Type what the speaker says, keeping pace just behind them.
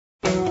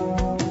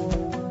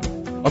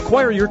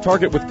Acquire your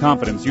target with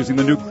confidence using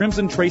the new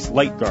Crimson Trace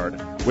Light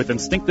Guard. With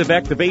instinctive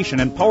activation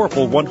and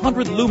powerful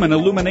 100 lumen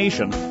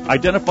illumination,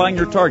 identifying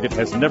your target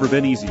has never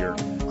been easier.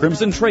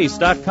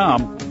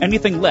 CrimsonTrace.com.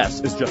 Anything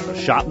less is just a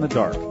shot in the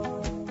dark.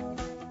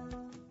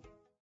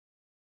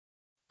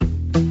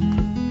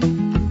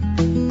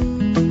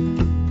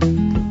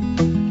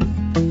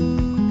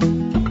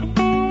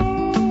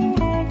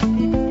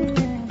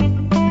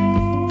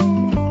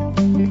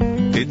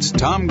 It's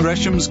Tom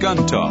Gresham's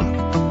Gun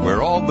Talk,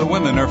 where all the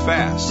women are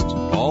fast,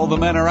 all the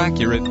men are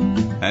accurate,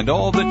 and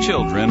all the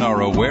children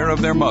are aware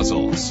of their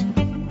muzzles.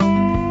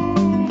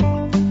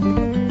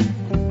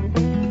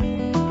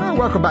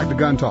 Welcome back to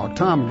Gun Talk.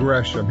 Tom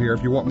Gresham here.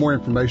 If you want more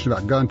information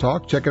about Gun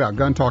Talk, check it out,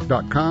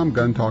 guntalk.com,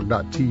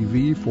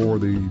 guntalk.tv for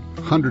the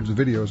hundreds of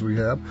videos we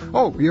have.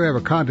 Oh, you have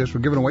a contest. We're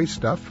giving away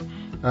stuff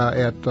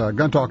at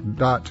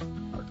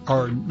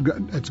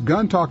it's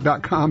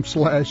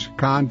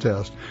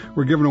guntalk.com/contest.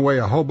 We're giving away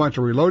a whole bunch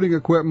of reloading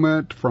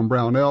equipment from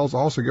Brownells,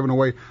 also giving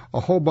away a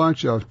whole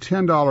bunch of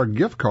 $10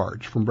 gift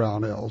cards from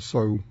Brownells.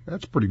 So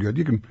that's pretty good.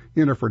 You can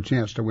enter for a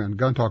chance to win.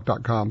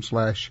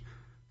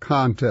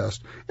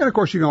 guntalk.com/contest. And of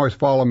course, you can always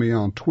follow me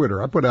on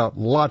Twitter. I put out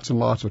lots and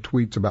lots of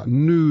tweets about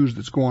news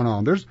that's going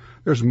on.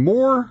 There's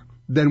more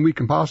than we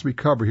can possibly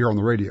cover here on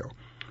the radio.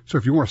 So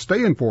if you want to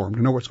stay informed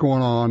and know what's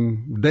going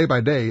on day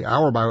by day,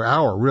 hour by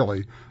hour,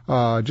 really,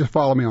 just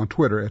follow me on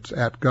Twitter. It's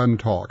at Gun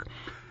Talk.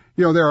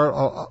 You know, there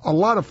are a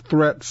lot of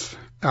threats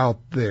out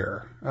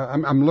there.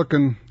 I'm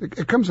looking.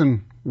 It comes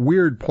in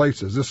weird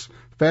places. This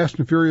Fast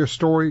and Furious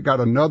story got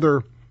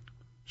another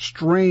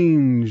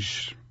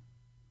strange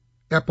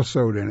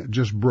episode in it.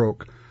 Just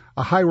broke.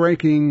 A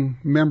high-ranking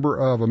member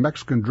of a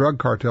Mexican drug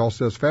cartel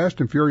says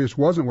Fast and Furious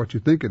wasn't what you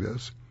think it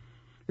is.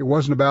 It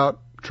wasn't about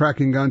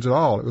tracking guns at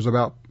all. It was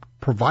about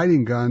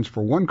providing guns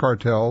for one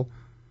cartel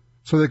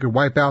so they could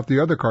wipe out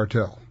the other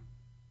cartel.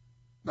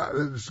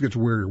 This gets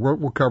weird.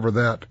 We'll cover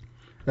that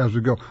as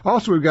we go.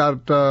 Also, we've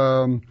got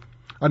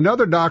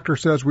another doctor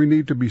says we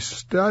need to be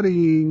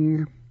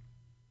studying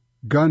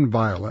gun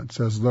violence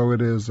as though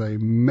it is a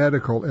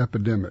medical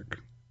epidemic.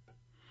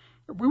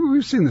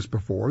 We've seen this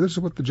before. This is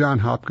what the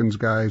Johns Hopkins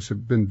guys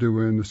have been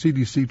doing. The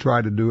CDC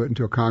tried to do it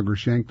until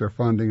Congress yanked their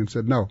funding and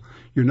said, no,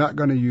 you're not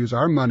going to use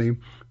our money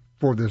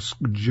for this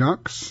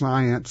junk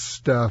science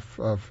stuff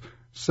of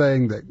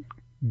saying that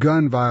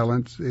gun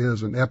violence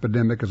is an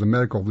epidemic, is a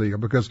medical deal,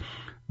 because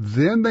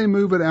then they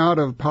move it out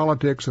of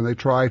politics and they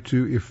try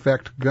to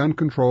effect gun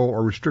control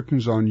or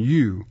restrictions on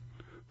you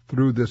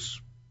through this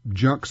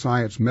junk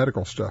science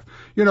medical stuff.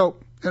 You know,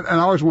 and I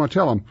always want to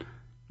tell them,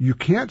 you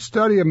can't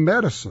study a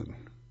medicine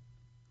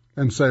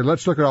and say,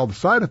 let's look at all the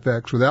side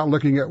effects without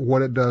looking at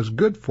what it does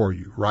good for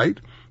you, right?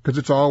 Because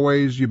it's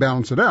always, you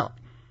balance it out.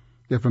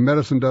 If a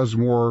medicine does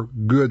more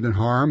good than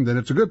harm, then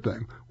it's a good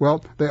thing.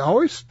 Well, they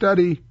always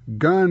study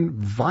gun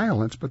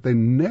violence, but they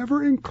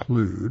never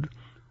include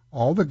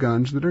all the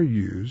guns that are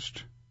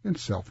used in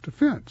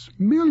self-defense.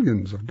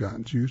 Millions of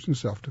guns used in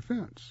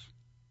self-defense.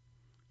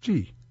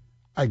 Gee,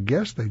 I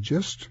guess they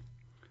just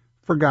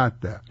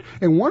forgot that.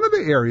 And one of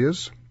the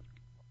areas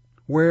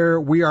where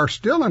we are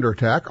still under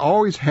attack,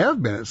 always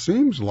have been, it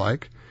seems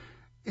like,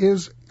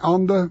 is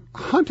on the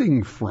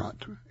hunting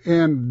front.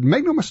 And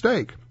make no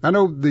mistake, I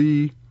know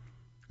the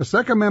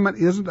Second Amendment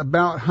isn't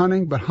about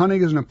hunting, but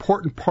hunting is an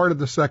important part of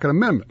the Second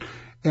Amendment.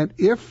 And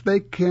if they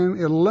can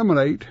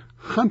eliminate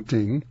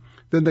hunting,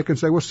 then they can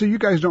say, well, see, you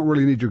guys don't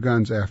really need your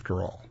guns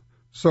after all.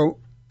 So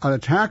an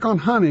attack on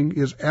hunting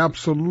is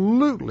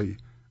absolutely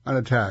an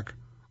attack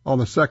on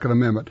the Second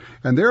Amendment.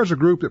 And there's a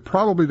group that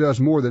probably does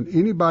more than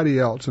anybody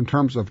else in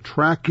terms of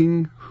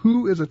tracking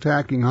who is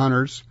attacking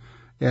hunters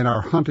and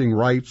our hunting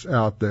rights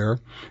out there.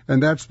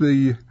 And that's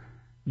the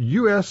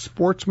U.S.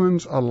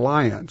 Sportsmen's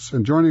Alliance.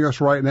 And joining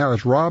us right now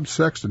is Rob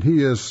Sexton.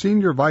 He is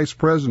Senior Vice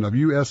President of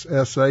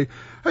USSA.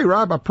 Hey,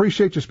 Rob, I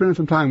appreciate you spending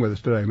some time with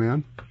us today,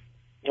 man.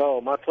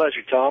 Oh, my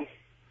pleasure, Tom.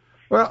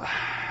 Well,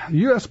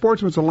 U.S.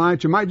 Sportsmen's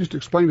Alliance, you might just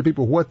explain to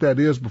people what that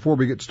is before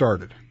we get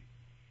started.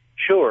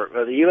 Sure.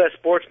 The U.S.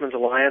 Sportsmen's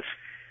Alliance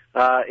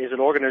is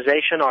an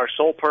organization. Our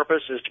sole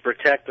purpose is to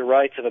protect the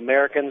rights of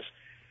Americans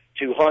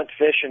to hunt,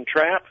 fish, and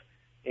trap,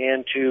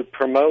 and to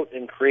promote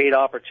and create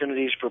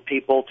opportunities for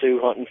people to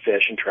hunt and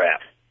fish and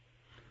trap.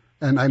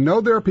 And I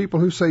know there are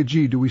people who say,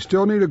 gee, do we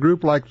still need a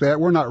group like that?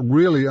 We're not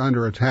really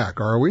under attack,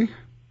 are we?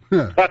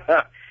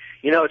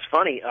 You know, it's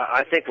funny.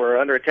 I think we're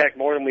under attack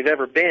more than we've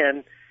ever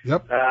been.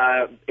 Yep.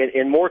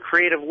 In more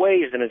creative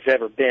ways than it's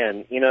ever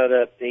been. You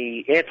know,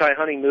 the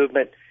anti-hunting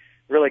movement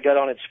really got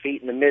on its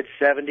feet in the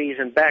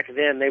mid-'70s, and back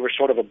then they were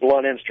sort of a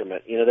blunt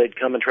instrument. You know, they'd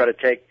come and try to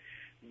take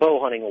bow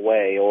hunting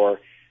away or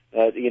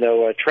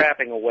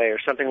trapping away or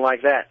something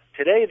like that.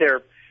 Today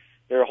they're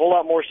a whole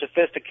lot more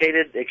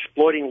sophisticated,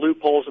 exploiting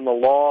loopholes in the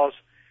laws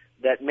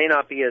that may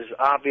not be as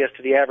obvious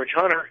to the average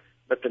hunter,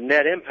 but the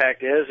net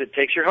impact is it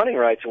takes your hunting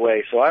rights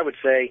away. So I would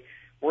say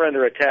we're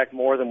under attack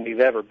more than we've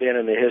ever been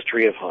in the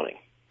history of hunting.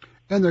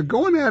 And they're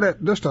going at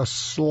it just a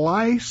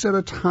slice at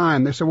a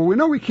time. They say, well, we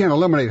know we can't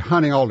eliminate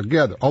hunting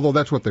altogether, although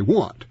that's what they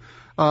want.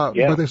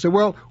 But they say,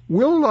 well,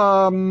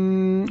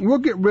 we'll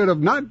get rid of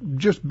not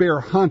just bear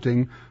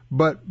hunting,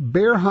 but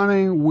bear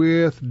hunting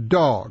with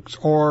dogs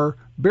or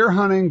bear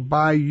hunting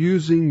by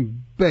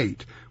using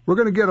bait. We're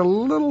going to get a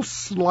little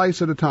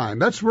slice at a time.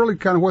 That's really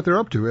kind of what they're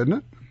up to, isn't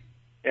it?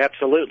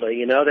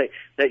 Absolutely.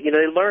 They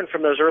learned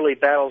from those early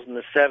battles in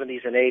the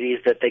 70s and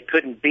 80s that they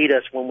couldn't beat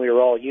us when we were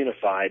all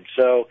unified.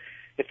 So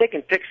if they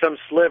can pick some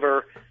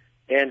sliver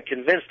and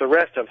convince the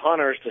rest of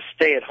hunters to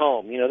stay at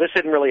home, this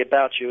isn't really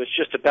about you. It's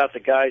just about the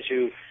guys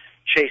who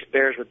chase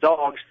bears with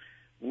dogs.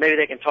 Maybe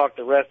they can talk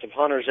the rest of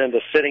hunters into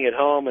sitting at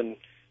home and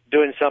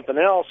doing something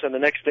else, and the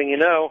next thing you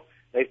know,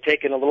 they've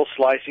taken a little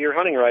slice of your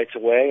hunting rights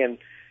away, and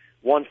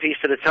one piece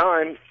at a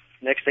time,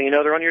 next thing you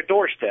know, they're on your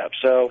doorstep.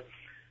 So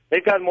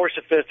they've gotten more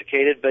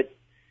sophisticated, but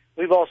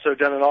we've also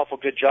done an awful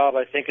good job,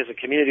 I think, as a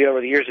community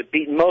over the years at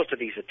beating most of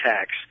these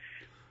attacks.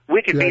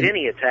 We can beat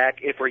any attack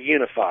if we're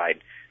unified.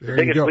 The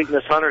biggest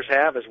weakness hunters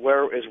have is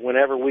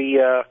whenever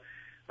we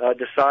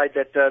decide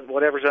that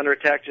whatever's under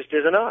attack just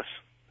isn't us.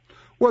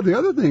 Well, the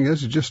other thing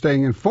is just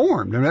staying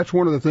informed, and that's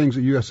one of the things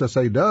that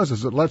USSA does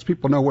is it lets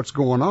people know what's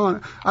going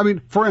on. I mean,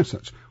 for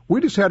instance,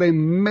 we just had a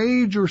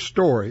major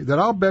story that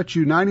I'll bet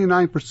you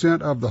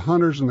 99% of the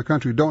hunters in the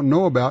country don't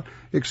know about.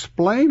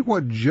 Explain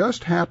what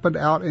just happened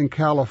out in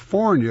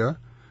California.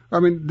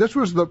 I mean, this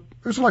was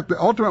like the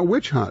ultimate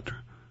witch hunt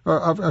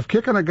of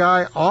kicking a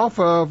guy off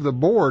of the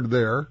board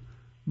there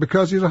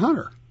because he's a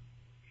hunter.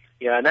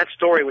 Yeah, and that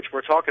story which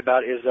we're talking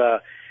about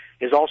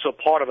is also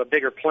part of a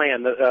bigger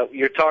plan.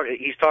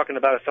 He's talking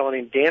about a fellow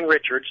named Dan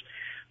Richards,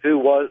 who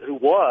was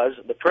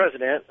the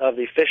president of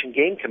the Fish and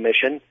Game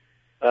Commission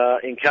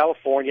in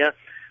California,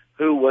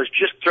 who was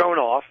just thrown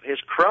off. His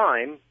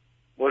crime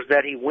was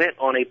that he went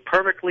on a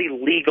perfectly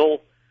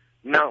legal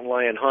mountain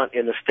lion hunt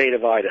in the state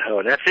of Idaho,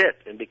 and that's it.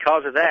 And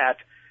because of that,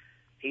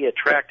 he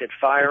attracted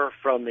fire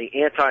from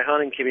the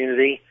anti-hunting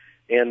community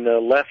and the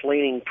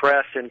left-leaning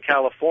press in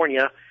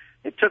California.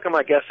 It took him,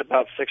 I guess,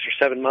 about 6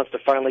 or 7 months to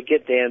finally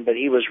get Dan, but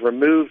he was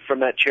removed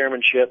from that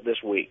chairmanship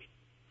this week.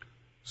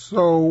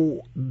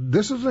 So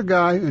this is a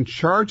guy in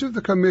charge of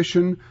the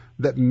commission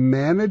that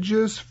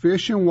manages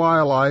fish and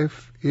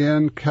wildlife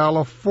in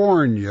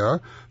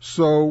California.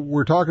 So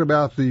we're talking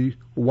about the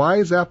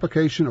wise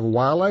application of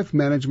wildlife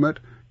management,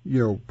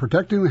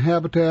 protecting the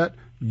habitat,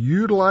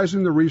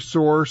 utilizing the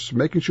resource,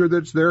 making sure that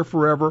it's there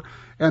forever.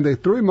 And they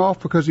threw him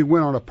off because he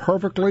went on a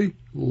perfectly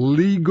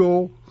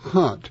legal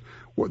hunt.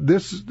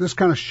 This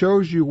kind of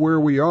shows you where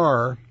we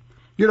are.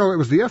 It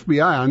was the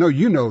FBI. I know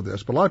you know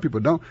this, but a lot of people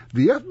don't.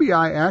 The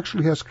FBI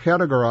actually has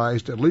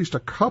categorized at least a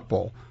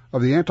couple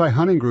of the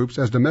anti-hunting groups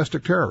as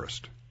domestic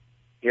terrorists.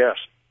 Yes.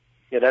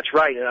 Yeah, that's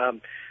right. A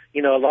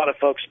lot of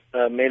folks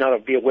may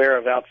not be aware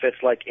of outfits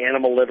like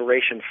Animal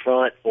Liberation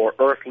Front or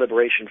Earth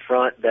Liberation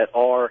Front that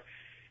are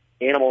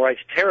animal rights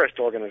terrorist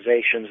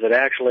organizations that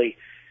actually,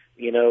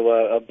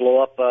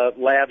 blow up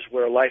labs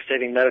where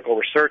life-saving medical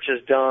research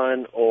is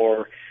done,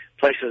 or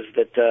places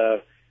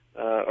that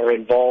are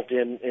involved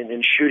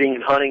in shooting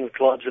and hunting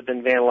clubs have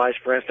been vandalized,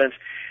 for instance.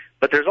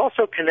 But there's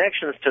also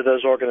connections to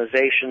those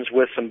organizations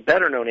with some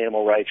better-known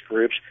animal rights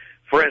groups.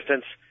 For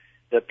instance,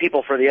 the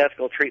People for the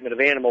Ethical Treatment of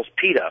Animals,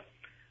 PETA,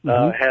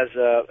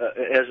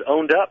 has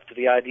owned up to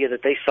the idea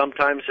that they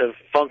sometimes have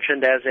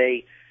functioned as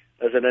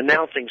an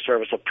announcing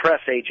service, a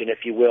press agent, if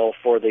you will,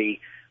 for the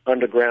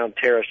underground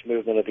terrorist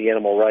movement of the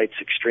animal rights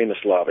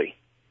extremist lobby.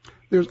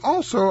 There's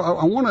also,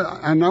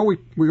 I know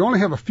we only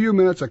have a few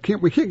minutes.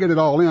 We can't get it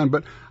all in,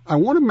 but I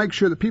want to make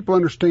sure that people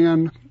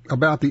understand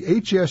about the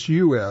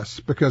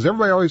HSUS, because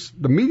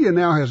the media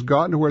now has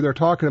gotten to where they're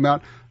talking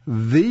about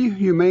the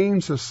Humane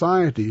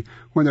Society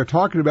when they're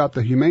talking about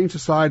the Humane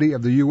Society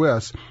of the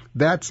U.S.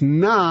 That's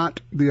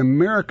not the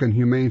American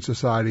Humane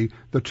Society.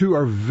 The two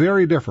are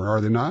very different,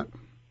 are they not?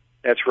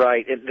 That's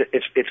right.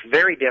 It's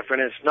very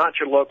different. It's not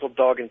your local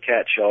dog and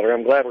cat shelter.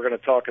 I'm glad we're going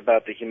to talk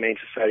about the Humane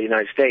Society of the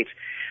United States,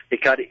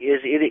 because it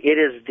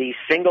is the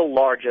single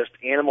largest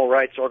animal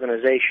rights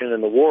organization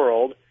in the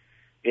world.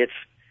 It's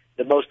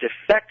the most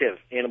effective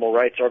animal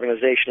rights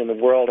organization in the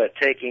world at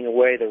taking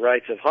away the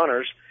rights of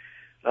hunters,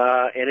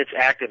 and it's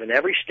active in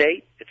every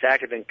state. It's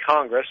active in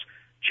Congress.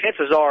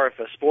 Chances are, if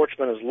a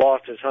sportsman has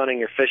lost his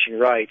hunting or fishing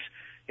rights,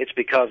 it's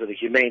because of the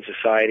Humane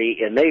Society,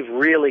 and they've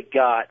really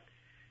got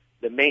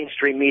the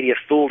mainstream media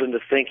fooled into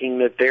thinking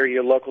that they're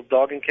your local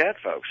dog and cat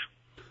folks.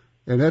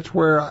 And that's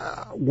where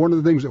one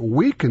of the things that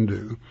we can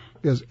do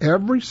is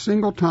every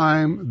single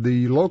time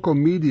the local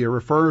media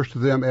refers to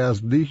them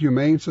as the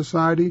Humane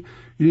Society,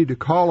 you need to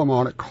call them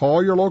on it.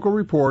 Call your local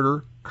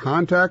reporter,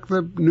 contact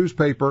the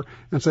newspaper,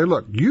 and say,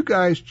 look, you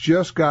guys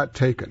just got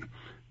taken.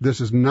 This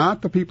is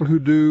not the people who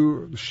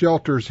do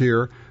shelters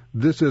here.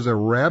 This is a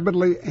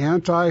rabidly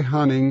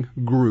anti-hunting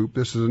group.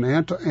 This is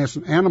it's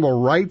an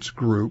animal rights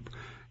group,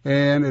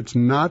 and it's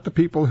not the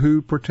people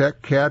who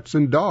protect cats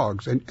and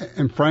dogs.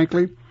 And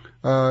frankly,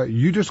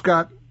 you just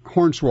got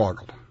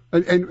hornswoggled.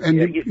 And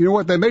you know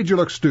what? They made you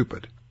look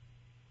stupid.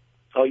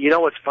 Oh, you know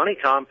what's funny,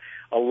 Tom?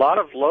 A lot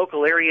of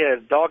local area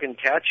dog and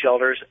cat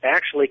shelters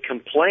actually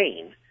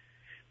complain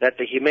that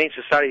the Humane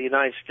Society of the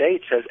United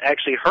States has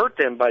actually hurt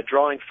them by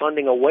drawing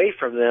funding away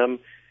from them,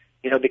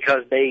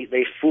 because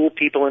they fool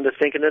people into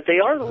thinking that they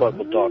are the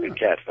local dog and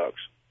cat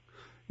folks.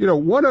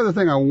 One other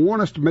thing I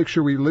want us to make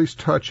sure we at least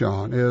touch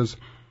on is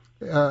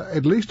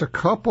at least a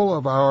couple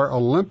of our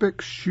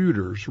Olympic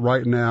shooters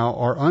right now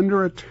are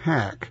under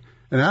attack,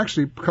 and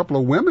actually a couple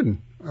of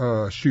women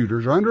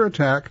shooters are under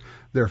attack.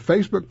 Their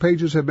Facebook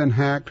pages have been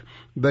hacked.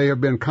 They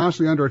have been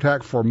constantly under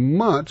attack for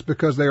months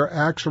because they are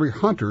actually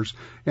hunters,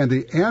 and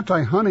the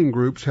anti-hunting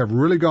groups have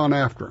really gone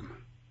after them.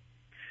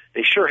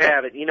 They sure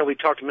have it. We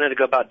talked a minute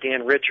ago about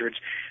Dan Richards.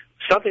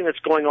 Something that's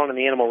going on in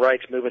the animal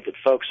rights movement that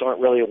folks aren't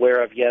really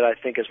aware of yet, I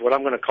think, is what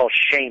I'm going to call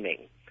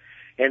shaming.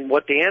 And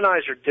what the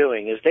NIs are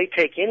doing is they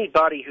take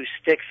anybody who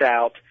sticks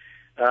out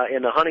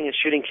in the hunting and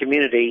shooting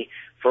community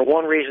for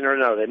one reason or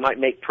another. They might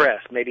make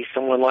press, maybe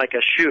someone like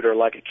a shooter,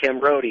 like a Kim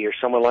Brody or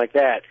someone like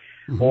that,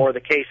 or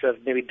the case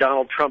of maybe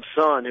Donald Trump's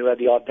son who had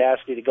the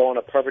audacity to go on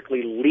a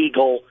perfectly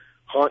legal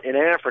hunt in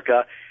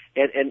Africa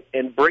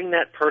and bring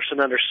that person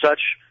under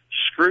such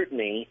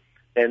scrutiny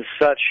and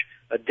such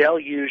a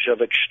deluge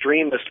of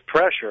extremist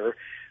pressure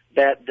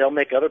that they'll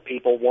make other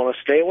people want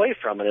to stay away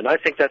from it. And I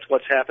think that's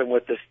what's happened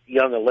with this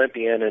young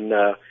Olympian. And,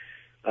 I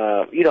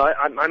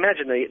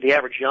imagine the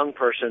average young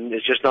person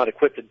is just not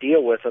equipped to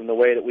deal with them the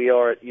way that we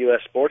are at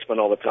U.S. Sportsmen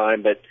all the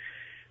time. But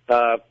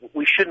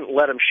we shouldn't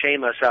let them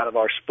shame us out of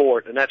our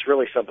sport, and that's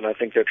really something I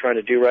think they're trying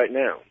to do right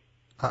now.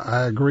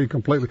 I agree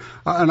completely.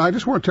 And I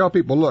just want to tell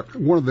people, look,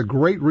 one of the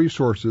great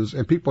resources,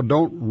 and people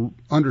don't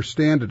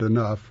understand it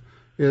enough,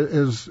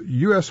 is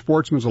U.S.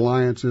 Sportsmen's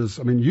Alliance.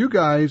 You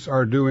guys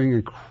are doing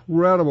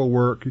incredible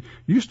work.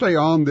 You stay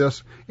on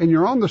this, and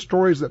you're on the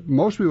stories that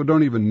most people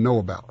don't even know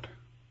about.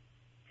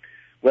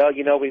 Well,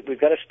 we've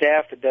got a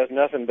staff that does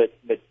nothing but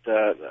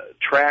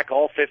track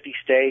all 50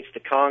 states, the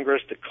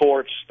Congress, the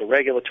courts, the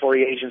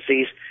regulatory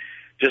agencies,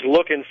 just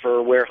looking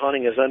for where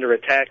hunting is under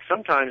attack,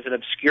 sometimes in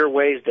obscure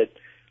ways that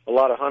a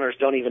lot of hunters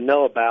don't even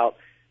know about.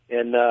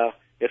 And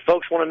if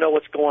folks want to know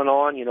what's going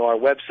on, our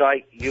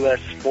website,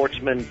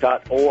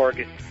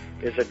 ussportsman.org,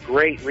 is a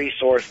great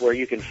resource where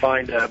you can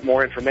find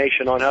more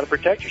information on how to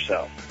protect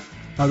yourself.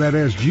 That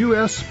is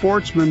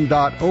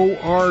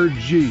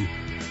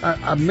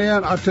ussportsman.org.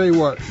 Man, I'll tell you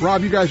what,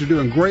 Rob, you guys are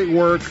doing great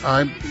work.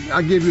 I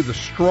give you the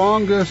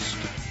strongest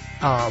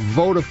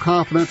vote of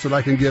confidence that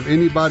I can give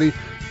anybody.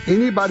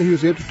 Anybody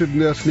who's interested in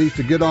this needs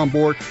to get on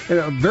board and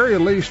at the very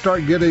least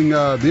start getting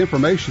the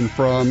information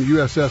from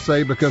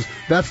USSA, because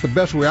that's the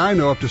best way I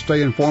know of to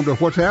stay informed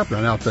of what's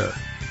happening out there.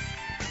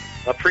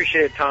 I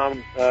appreciate it,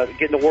 Tom.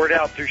 Getting the word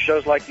out through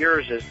shows like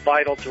yours is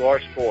vital to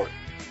our sport.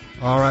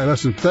 All right,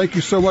 listen, thank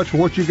you so much for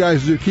what you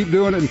guys do. Keep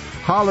doing it and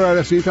holler at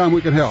us anytime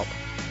we can help.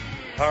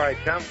 All right,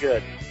 sounds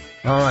good.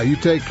 All right, you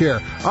take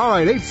care. All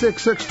right,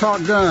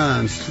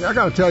 866-TALK-GUNS. I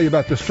got to tell you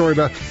about this story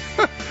about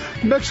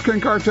Mexican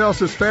cartel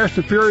says Fast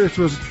and Furious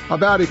was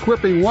about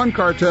equipping one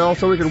cartel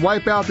so we could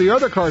wipe out the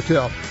other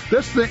cartel.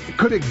 This thing,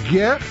 could it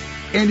get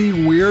any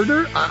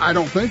weirder? I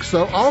don't think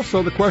so.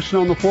 Also, the question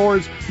on the floor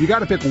is, you got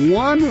to pick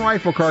one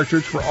rifle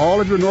cartridge for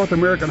all of your North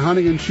American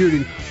hunting and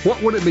shooting.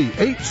 What would it be?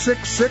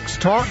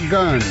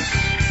 866-TALK-GUNS.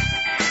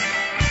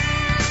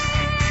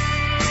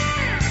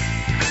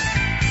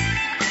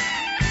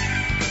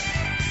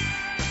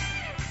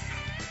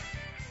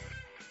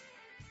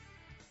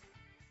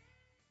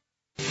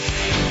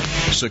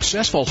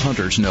 Successful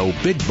hunters know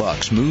big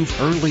bucks move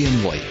early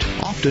and late,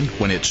 often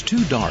when it's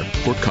too dark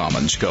for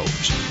common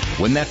scopes.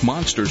 When that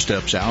monster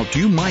steps out,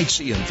 you might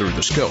see him through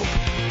the scope,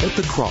 but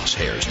the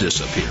crosshairs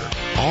disappear.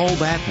 All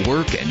that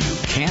work and you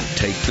can't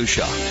take the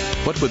shot.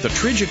 But with the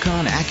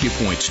Trijicon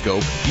AccuPoint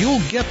scope,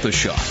 you'll get the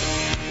shot.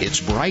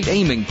 Its bright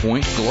aiming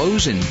point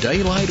glows in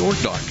daylight or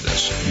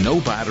darkness. No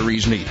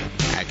batteries needed.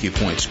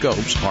 AccuPoint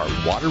scopes are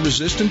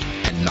water-resistant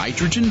and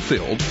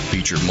nitrogen-filled,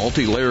 feature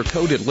multi-layer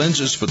coated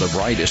lenses for the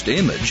brightest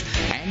image,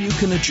 and you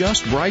can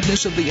adjust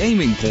brightness of the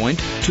aiming point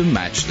to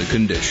match the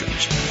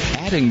conditions.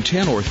 Adding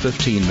 10 or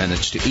 15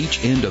 minutes to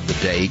each end of the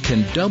day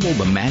can double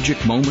the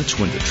magic moments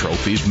when the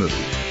trophies move.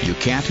 You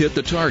can't hit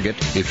the target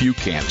if you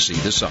can't see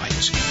the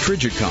sights.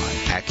 Trijicon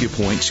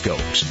AccuPoint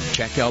scopes.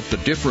 Check out the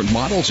different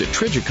models at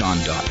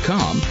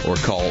Trijicon.com or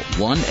call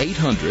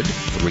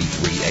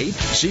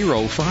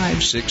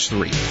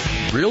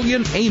 1-800-338-0563.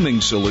 Brilliant aiming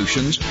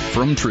solutions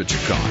from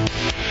Trijicon.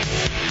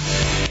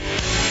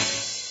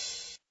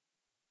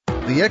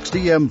 The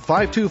XDM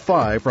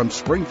 525 from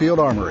Springfield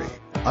Armory,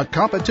 a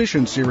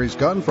competition series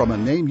gun from a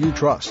name you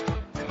trust.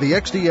 The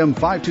XDM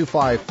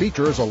 525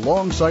 features a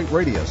long sight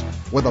radius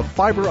with a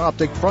fiber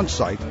optic front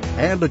sight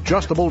and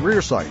adjustable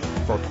rear sight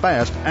for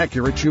fast,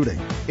 accurate shooting.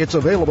 It's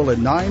available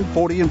in 9,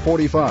 40, and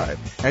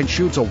 45 and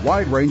shoots a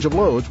wide range of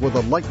loads with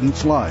a lightened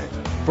slide.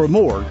 For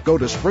more, go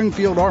to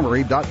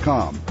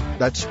SpringfieldArmory.com.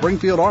 That's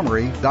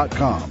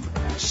SpringfieldArmory.com.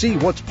 See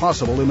what's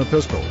possible in a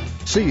pistol.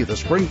 See the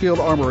Springfield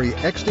Armory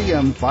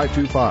XDM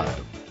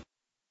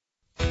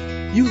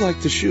 525. You like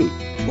to shoot.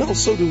 Well,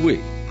 so do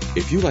we.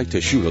 If you like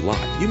to shoot a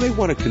lot, you may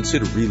want to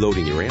consider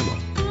reloading your ammo.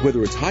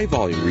 Whether it's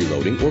high-volume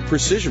reloading or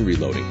precision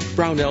reloading,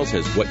 Brownells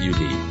has what you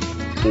need.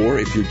 Or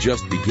if you're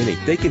just beginning,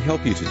 they can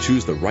help you to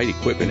choose the right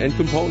equipment and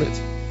components.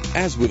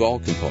 As with all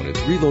components,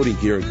 Reloading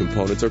Gear and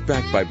Components are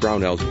backed by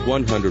Brownell's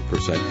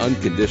 100%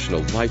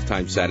 unconditional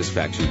lifetime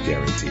satisfaction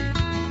guarantee.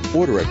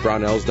 Order at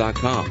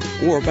Brownells.com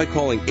or by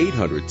calling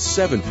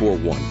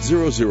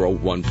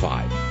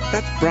 800-741-0015.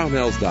 That's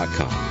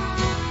Brownells.com.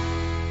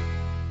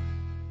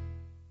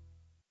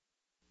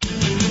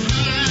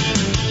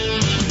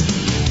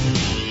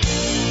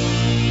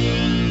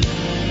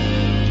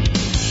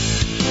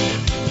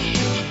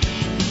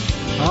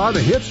 The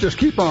hits just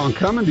keep on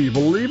coming. Do you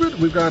believe it?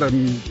 We've got a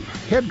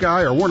head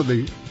guy, or one of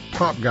the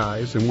top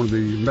guys in one of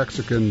the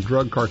Mexican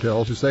drug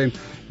cartels, who's saying,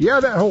 yeah,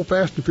 that whole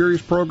Fast and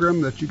Furious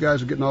program that you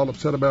guys are getting all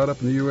upset about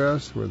up in the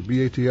U.S., where the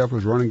BATF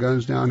was running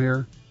guns down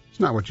here, it's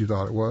not what you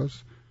thought it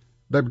was.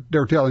 They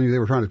were telling you they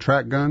were trying to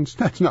track guns.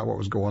 That's not what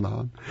was going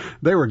on.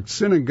 They were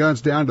sending guns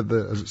down to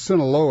the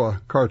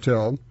Sinaloa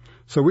cartel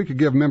so we could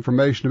give them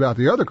information about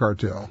the other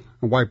cartel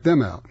and wipe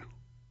them out.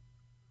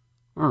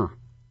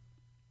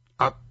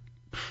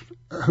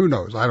 Who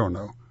knows? I don't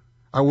know.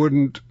 I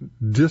wouldn't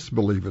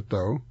disbelieve it,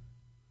 though.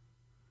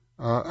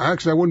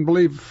 Actually, I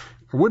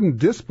wouldn't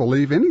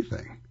disbelieve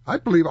anything. I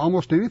believe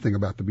almost anything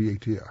about the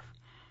BATF. I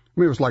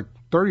mean, it was like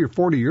 30 or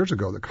 40 years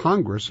ago that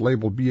Congress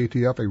labeled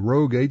BATF a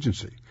rogue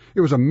agency.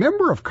 It was a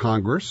member of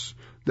Congress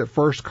that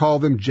first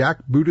called them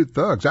jackbooted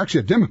thugs.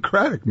 Actually, a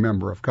Democratic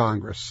member of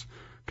Congress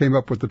came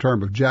up with the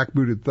term of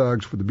jackbooted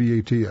thugs for the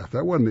BATF.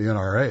 That wasn't the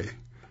NRA.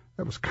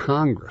 That was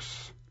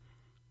Congress.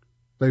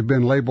 They've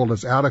been labeled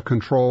as out of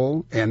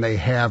control, and they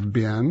have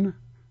been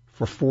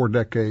for 4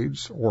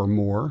 decades or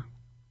more.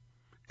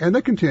 And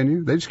they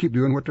continue. They just keep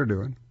doing what they're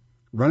doing.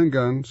 Running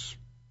guns,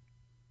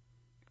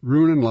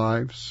 ruining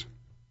lives,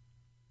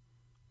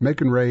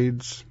 making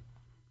raids,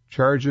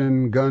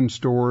 charging gun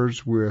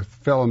stores with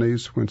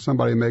felonies when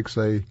somebody makes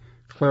a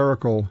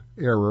clerical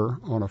error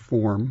on a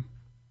form.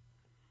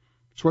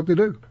 It's what they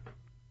do.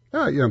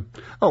 Yeah.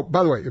 Oh,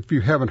 by the way, if you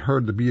haven't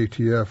heard the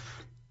BATF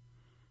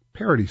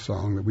parody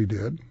song that we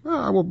did,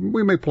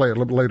 we may play it a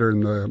little later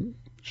in the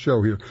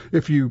show here.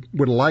 If you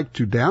would like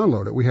to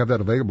download it, we have that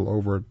available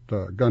over at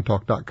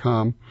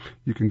guntalk.com.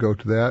 You can go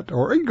to that,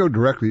 or you can go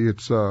directly.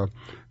 It's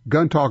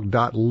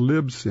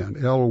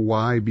guntalk.libsyn,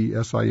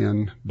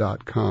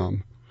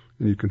 LYBSIN.com,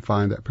 and you can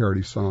find that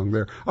parody song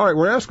there. All right,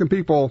 we're asking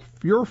people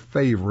your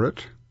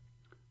favorite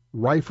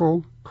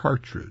rifle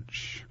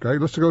cartridge. Okay,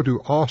 let's go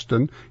to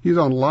Austin. He's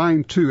on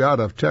line 2 out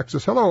of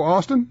Texas. Hello,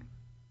 Austin.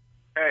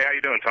 Hey, how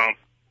you doing, Tom?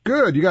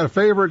 Good. You got a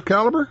favorite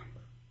caliber?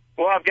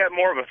 Well, I've got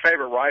more of a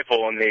favorite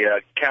rifle, and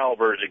the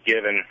caliber is a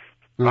given.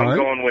 I'm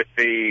going with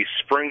the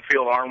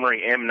Springfield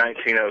Armory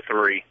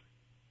M1903,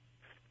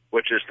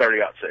 which is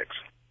 30-06.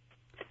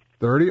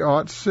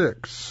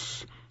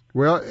 30-06.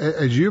 Well,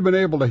 as you've been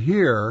able to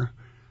hear,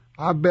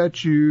 I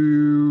bet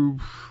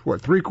you,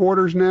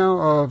 3/4 now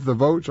of the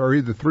votes are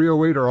either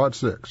 308 or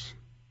 06.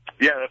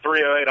 Yeah, the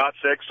 308,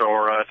 06,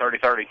 or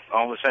 30-30,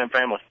 all in the same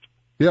family.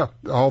 Yeah,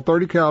 all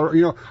 30 caliber.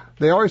 You know,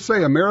 they always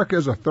say America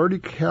is a 30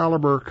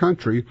 caliber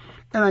country,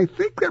 and I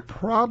think that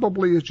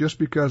probably is just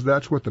because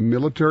that's what the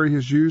military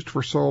has used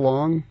for so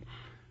long,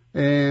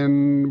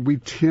 and we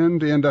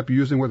tend to end up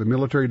using what the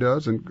military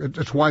does, and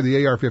it's why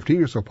the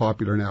AR-15 is so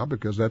popular now,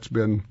 because that's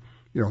been,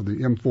 the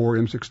M4,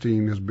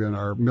 M16 has been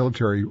our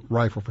military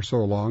rifle for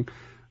so long.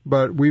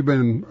 But we've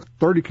been a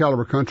 30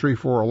 caliber country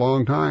for a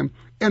long time,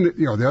 and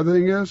the other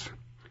thing is,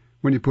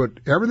 when you put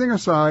everything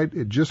aside,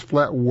 it just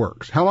flat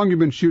works. How long have you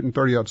been shooting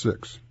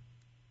 30-06?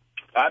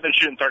 I've been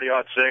shooting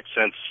 30-06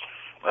 since,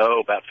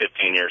 about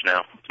 15 years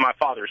now. My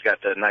father's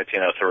got the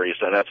 1903,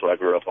 so that's what I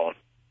grew up on.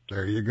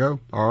 There you go.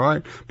 All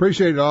right.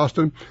 Appreciate it,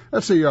 Austin.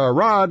 Let's see.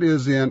 Rod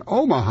is in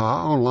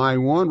Omaha on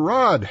line 1.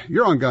 Rod,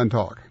 you're on Gun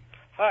Talk.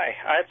 Hi.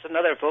 It's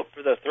another vote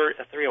for the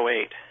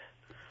 308.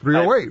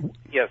 308?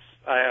 Yes.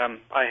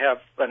 I have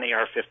an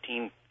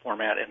AR-15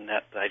 format in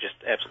that I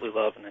just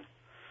absolutely love. And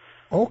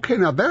Okay,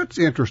 now that's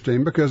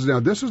interesting, because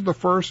now this is the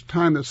first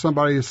time that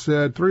somebody has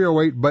said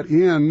 308, but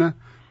in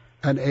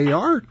an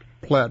AR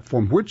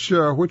platform. Which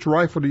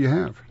rifle do you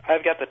have?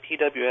 I've got the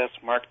PWS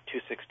Mark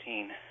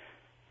 216.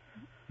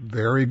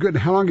 Very good.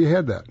 How long have you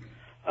had that?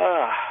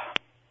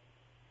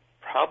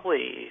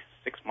 Probably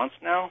 6 months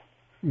now.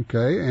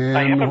 Okay, and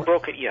I haven't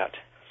broke it yet,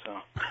 so.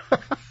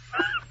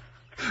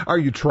 Are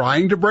you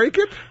trying to break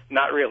it?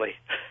 Not really.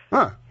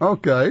 Huh,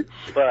 okay.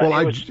 But well,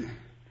 I just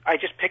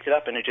picked it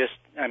up, and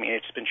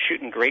it's been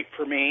shooting great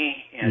for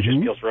me, and it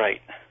just feels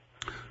right.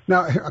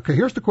 Now, okay,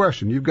 here's the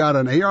question. You've got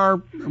an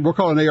AR, we'll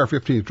call it an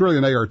AR-15. It's really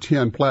an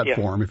AR-10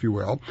 platform, if you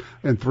will,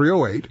 and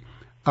 308.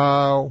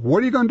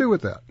 What are you going to do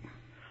with that?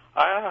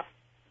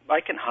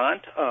 I can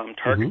hunt,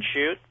 target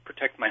shoot,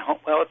 protect my home.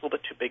 Well, it's a little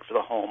bit too big for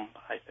the home,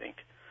 I think.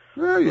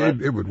 Well,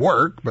 it would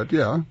work, but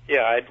yeah.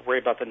 Yeah, I'd worry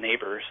about the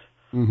neighbors.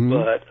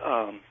 But,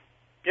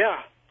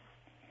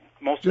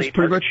 mostly just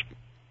pretty much.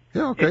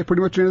 Yeah, okay,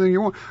 pretty much anything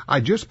you want. I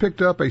just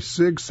picked up a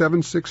SIG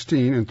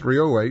 716 in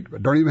 308,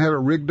 but don't even have it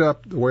rigged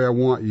up the way I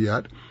want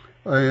yet.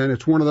 And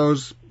it's one of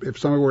those, if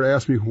somebody were to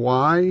ask me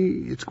why,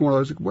 it's one of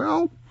those,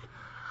 well,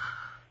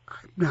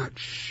 not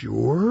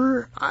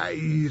sure.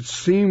 It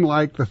seemed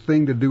like the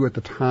thing to do at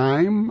the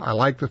time. I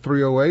like the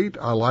 308.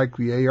 I like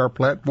the AR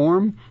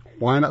platform.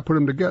 Why not put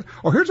them together?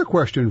 Oh, here's a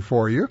question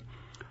for you.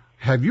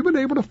 Have you been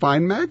able to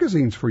find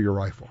magazines for your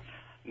rifle?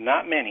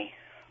 Not many.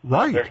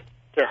 Right.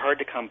 They're hard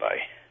to come by.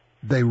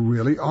 They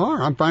really are.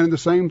 I'm finding the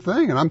same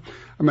thing. And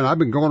I've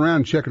been going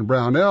around checking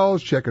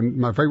Brownells, checking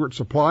my favorite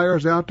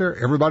suppliers out there.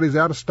 Everybody's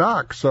out of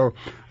stock. So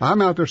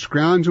I'm out there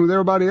scrounging with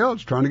everybody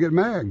else trying to get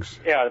mags.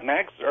 Yeah, the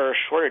mags are a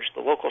shortage.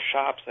 The local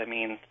shops, I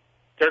mean,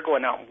 they're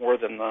going out more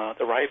than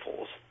the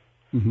rifles.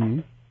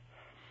 Mm-hmm.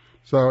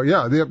 So,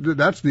 yeah,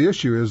 that's the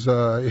issue is,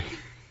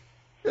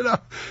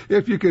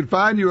 if you could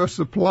find you a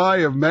supply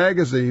of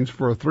magazines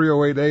for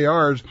 308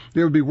 ARs,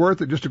 it would be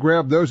worth it just to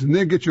grab those and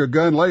then get you a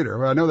gun later.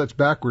 Well, I know that's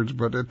backwards,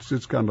 but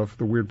it's kind of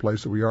the weird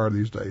place that we are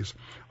these days.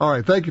 All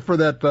right, thank you for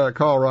that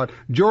call, Rod.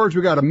 George,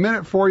 we got a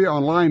minute for you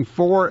on line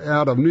 4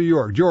 out of New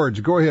York.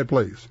 George, go ahead,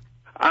 please.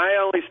 I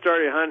only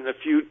started hunting a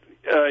few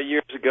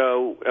years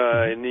ago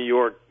in New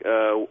York,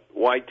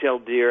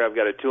 white-tailed deer. I've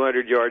got a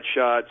 200-yard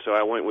shot, so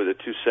I went with a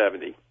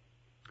 270.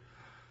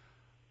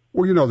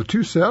 Well, the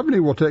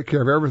 270 will take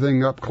care of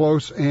everything up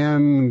close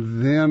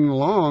and then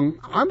long.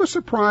 I'm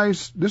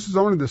surprised this is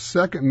only the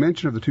second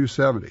mention of the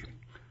 270.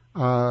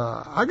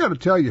 I got to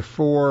tell you,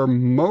 for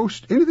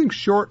anything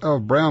short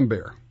of brown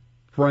bear,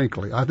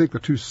 frankly, I think the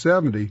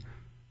 270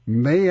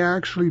 may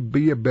actually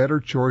be a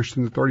better choice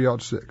than the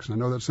 30-06. I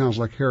know that sounds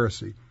like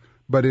heresy,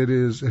 but it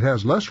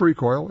has less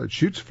recoil, it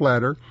shoots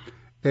flatter,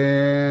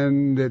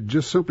 and it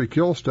just simply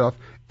kills stuff.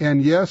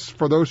 And yes,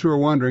 for those who are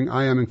wondering,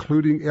 I am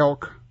including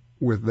elk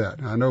with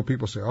that. I know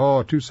people say,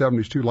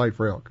 270 is too light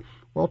for elk.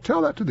 Well,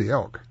 tell that to the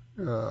elk.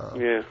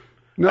 Yeah.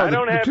 No, I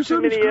don't have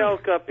too many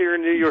elk up here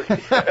in New York,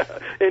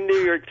 in New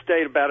York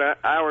State, about an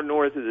hour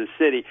north of the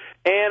city.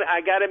 And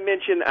I got to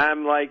mention,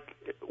 I'm like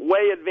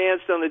way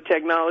advanced on the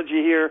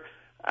technology here.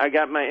 I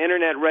got my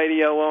internet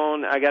radio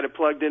on. I got it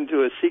plugged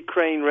into a Sea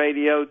Crane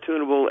radio,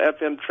 tunable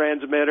FM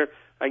transmitter.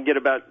 I can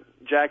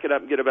jack it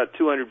up and get about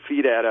 200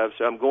 feet out of.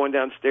 So I'm going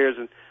downstairs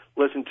and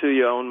listen to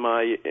you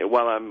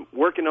while I'm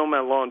working on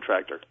my lawn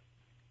tractor.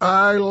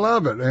 I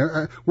love it.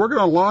 Working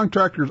on lawn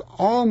tractor is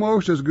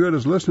almost as good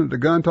as listening to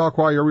Gun Talk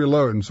while you're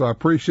reloading, so I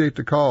appreciate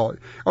the call.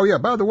 Oh, yeah,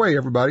 by the way,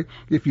 everybody,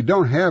 if you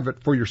don't have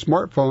it for your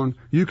smartphone,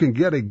 you can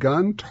get a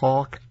Gun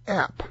Talk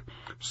app.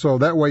 So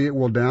that way it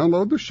will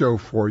download the show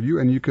for you,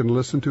 and you can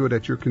listen to it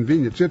at your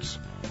convenience.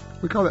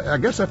 We call it, I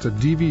guess that's a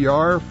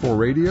DVR for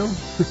radio?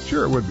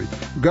 Sure, it would be.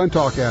 Gun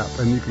Talk app,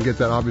 and you can get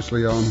that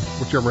obviously on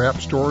whichever app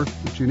store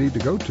that you need to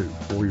go to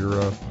for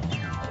your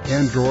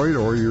Android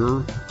or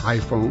your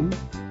iPhone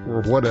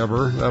or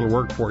whatever. That'll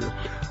work for you.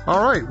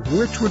 All right,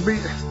 which would be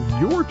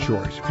your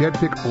choice? If you had to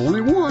pick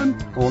only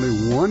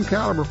one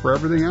caliber for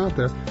everything out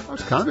there, I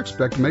was kind of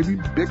expecting maybe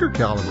bigger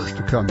calibers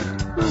to come in.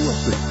 Well, we'll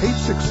see.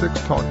 866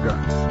 Talk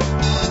Guns.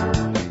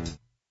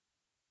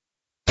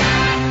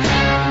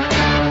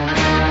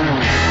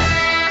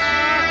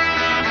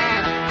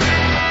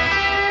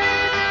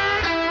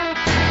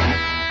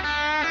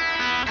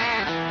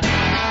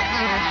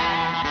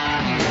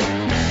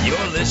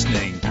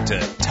 Listening to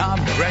Tom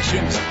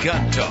Gresham's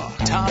Gun Talk.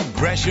 Tom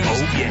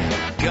Gresham's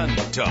Gun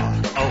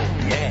Talk. Oh,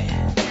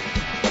 yeah.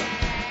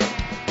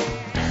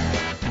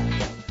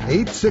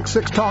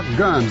 866 Talk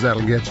Guns,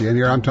 that'll get you in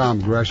here. I'm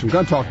Tom Gresham.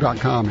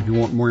 GunTalk.com if you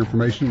want more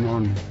information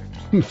on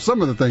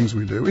some of the things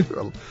we do. We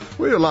do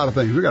a lot of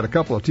things. We got a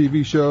couple of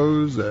TV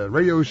shows, a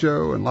radio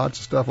show, and lots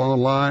of stuff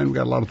online. We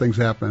got a lot of things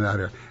happening out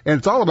here. And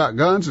it's all about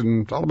guns,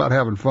 and it's all about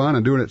having fun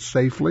and doing it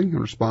safely and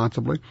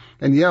responsibly.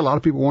 And, yeah, a lot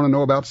of people want to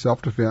know about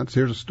self-defense.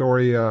 Here's a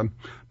story.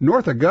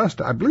 North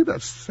Augusta, I believe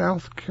that's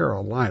South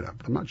Carolina,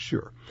 but I'm not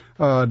sure.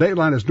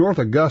 Dateline is North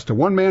Augusta.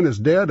 One man is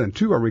dead and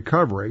 2 are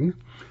recovering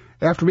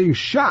after being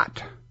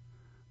shot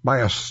by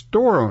a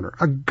store owner,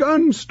 a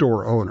gun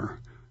store owner,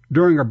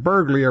 during a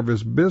burglary of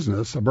his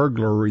business,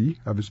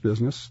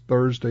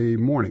 Thursday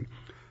morning.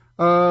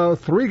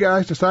 3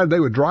 guys decided they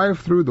would drive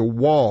through the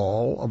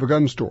wall of a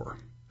gun store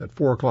at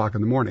 4 o'clock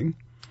in the morning.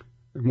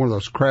 One of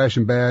those crash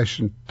and bash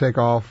and take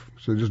off.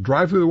 So just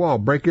drive through the wall,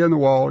 break in the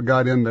wall,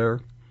 got in there.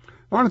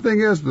 The only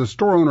thing is, the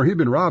store owner, he'd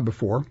been robbed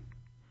before.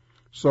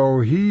 So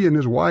he and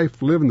his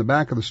wife live in the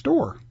back of the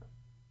store.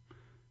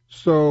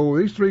 So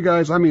these 3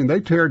 guys,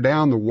 they tear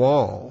down the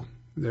wall.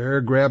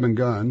 They're grabbing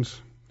guns.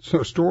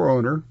 So store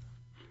owner,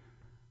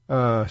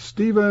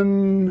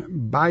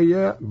 Stephen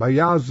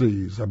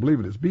Bayazes, I believe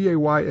it is,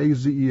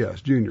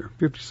 Bayazes, Jr.,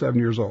 57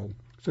 years old.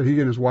 So he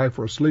and his wife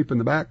were asleep in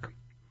the back.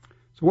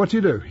 So what's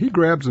he do? He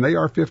grabs an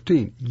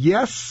AR-15.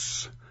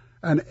 Yes,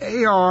 an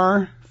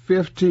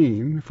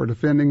AR-15 for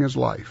defending his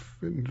life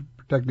and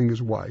protecting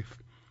his wife.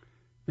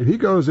 And he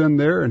goes in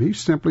there and he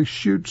simply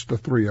shoots the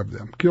 3 of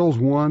them, kills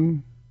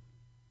 1,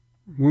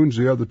 wounds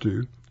the other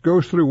 2,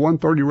 goes through 1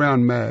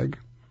 30-round mag,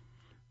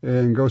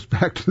 and goes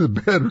back to the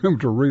bedroom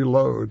to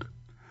reload.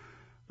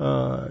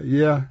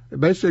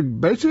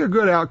 Basically a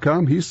good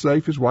outcome. He's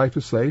safe, his wife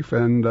is safe,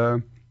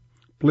 and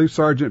Police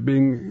sergeant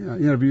being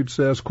interviewed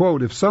says,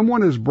 quote, if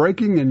someone is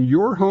breaking in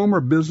your home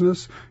or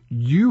business,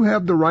 you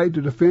have the right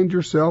to defend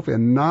yourself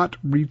and not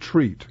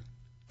retreat.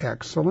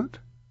 Excellent.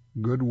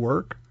 Good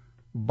work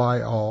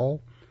by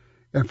all.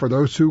 And for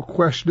those who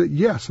question it,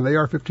 yes, an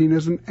AR-15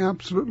 is an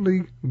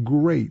absolutely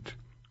great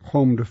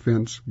home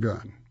defense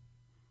gun.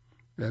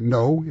 And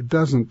no, it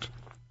doesn't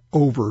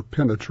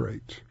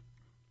over-penetrate.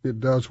 It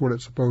does what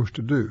it's supposed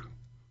to do.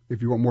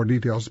 If you want more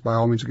details, by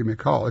all means, give me a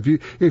call. If you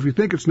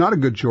think it's not a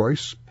good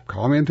choice,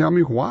 call me and tell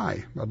me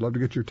why. I'd love to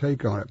get your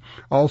take on it.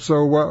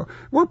 Also,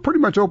 we're pretty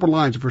much open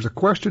lines. If there's a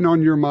question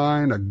on your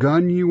mind, a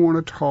gun you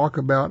want to talk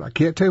about, I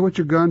can't tell you what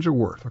your guns are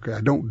worth. Okay,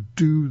 I don't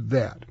do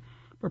that.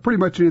 But pretty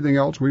much anything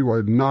else, we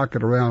will knock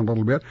it around a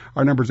little bit.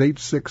 Our number is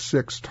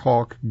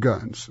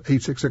 866-TALK-GUNS.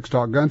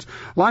 866-TALK-GUNS.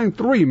 Line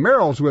 3,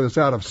 Meryl's with us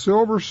out of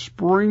Silver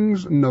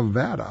Springs,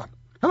 Nevada.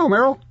 Hello,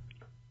 Meryl.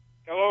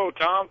 Hello,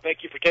 Tom.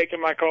 Thank you for taking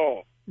my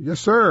call.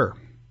 Yes, sir.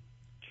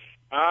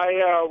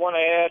 I want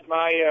to add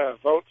my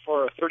vote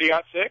for a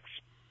 30-06.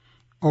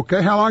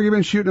 Okay, how long have you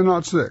been shooting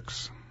a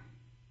 06?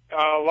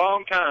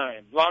 Long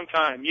time,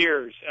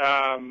 years.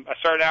 I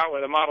started out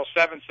with a Model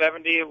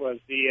 770. It was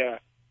the,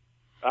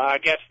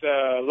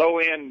 the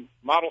low-end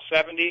Model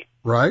 70.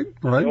 Right.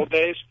 In the old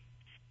days.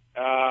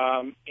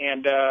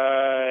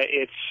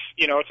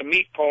 It's a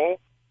meat pole,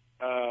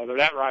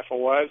 that rifle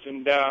was,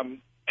 and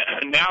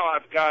now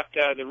I've got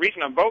the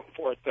reason I'm voting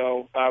for it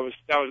though. I was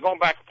going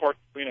back and forth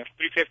between a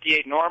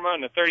 358 Norma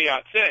and a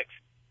 30-06.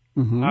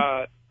 Mm-hmm.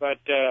 But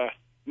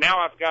now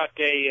I've got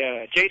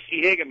a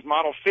J.C. Higgins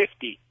Model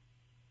 50,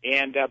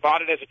 and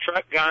bought it as a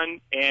truck gun,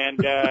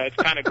 and it's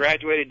kind of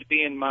graduated to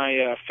being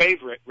my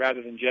favorite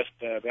rather than just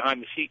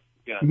behind the seat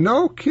gun.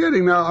 No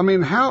kidding. Now, I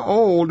mean, how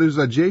old is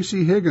a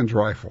J.C. Higgins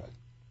rifle?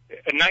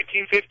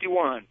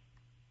 1951,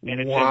 and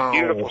it's wow. in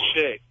beautiful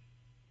shape.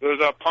 It was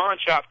a pawn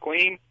shop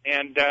queen,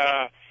 and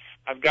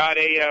I've got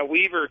a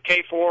Weaver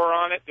K4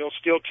 on it, the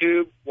steel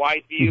tube,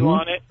 wide view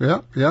on it.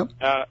 Yep.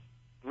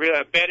 Really,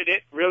 I bedded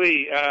it.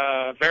 Really,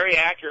 very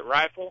accurate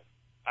rifle.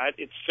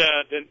 It's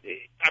a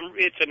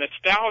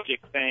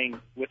nostalgic thing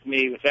with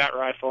me with that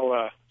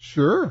rifle.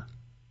 Sure.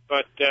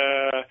 But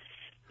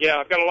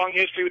I've got a long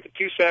history with the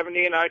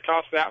 270, and I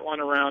toss that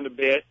one around a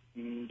bit.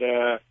 And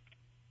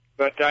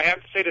but I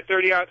have to say the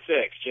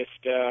 30-06.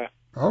 Just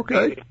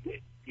okay.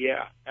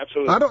 Yeah,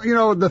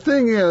 absolutely. The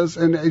thing is,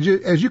 and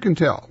as you can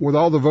tell, with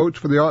all the votes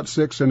for the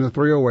 06 and the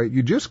 308,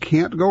 you just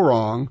can't go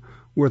wrong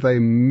with a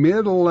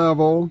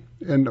mid-level,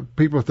 and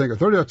people think a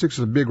 30-06 is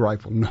a big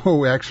rifle.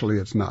 No, actually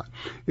it's not.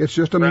 It's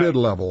just a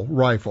mid-level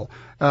rifle.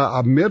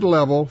 A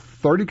mid-level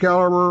 30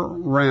 caliber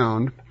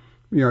round,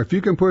 if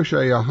you can push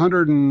a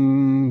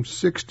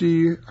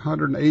 160,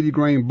 180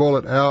 grain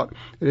bullet out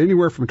at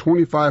anywhere from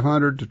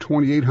 2,500 to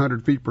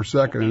 2,800 feet per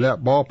second in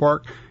that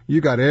ballpark, you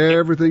got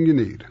everything you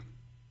need.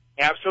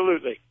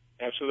 Absolutely.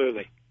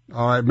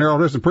 All right, Meryl,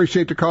 listen,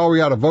 appreciate the call. We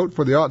got a vote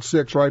for the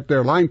 06 right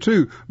there. Line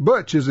 2,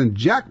 Butch is in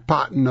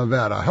Jackpot,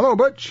 Nevada. Hello,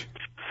 Butch.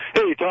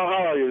 Hey, Tom,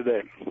 how are you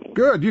today?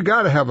 Good. You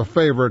got to have a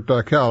favorite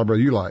caliber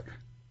you like.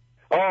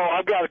 Oh,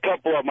 I've got a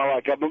couple of them I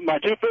like. My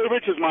two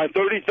favorites is my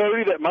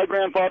 30-30 that my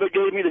grandfather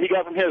gave me that he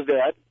got from his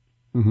dad.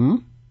 Mm-hmm.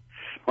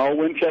 My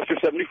Winchester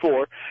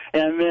 74.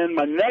 And then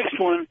my next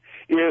one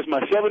is my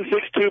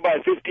 7.62 by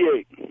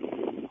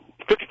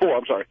 54,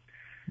 I'm sorry.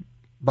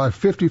 By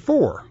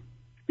 54?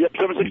 Yep,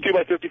 7.62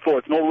 by 54.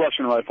 It's an old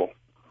Russian rifle.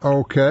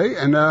 Okay,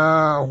 and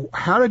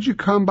how did you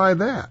come by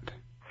that?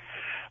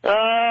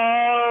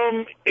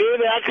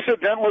 It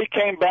accidentally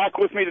came back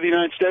with me to the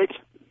United States.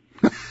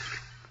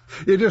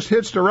 It just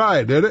hitched a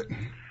ride, did it?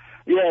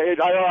 Yeah,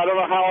 I don't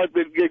know how it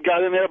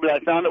got in there, but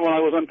I found it when I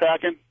was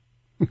unpacking.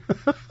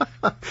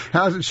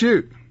 How's it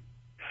shoot?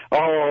 Oh,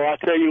 I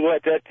tell you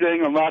what, that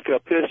thing will knock a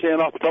piss in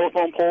off a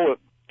telephone pole at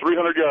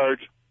 300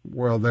 yards.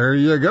 Well, there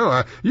you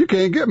go. You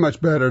can't get much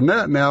better than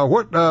that. Now,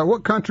 what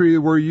country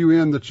were you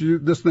in that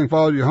this thing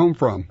followed you home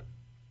from?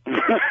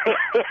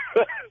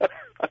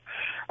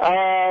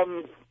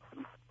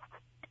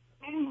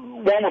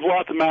 One with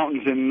lots of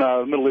mountains in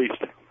the Middle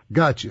East.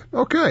 Gotcha.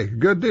 Okay,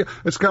 good deal.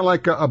 It's kind of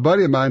like a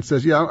buddy of mine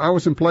says, I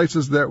was in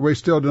places that we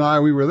still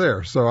deny we were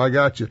there, so I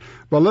got you.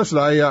 But listen,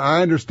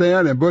 I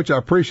understand, and Butch, I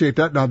appreciate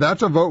that. Now,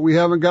 that's a vote we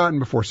haven't gotten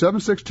before,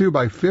 7.62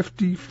 by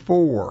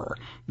 54.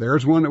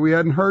 There's one that we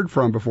hadn't heard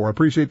from before. I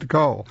appreciate the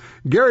call.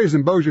 Gary's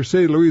in Bossier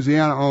City,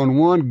 Louisiana on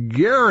one.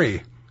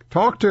 Gary,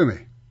 talk to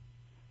me.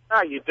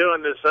 How you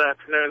doing this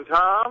afternoon,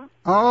 Tom?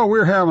 Oh,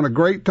 we're having a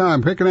great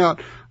time picking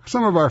out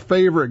some of our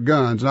favorite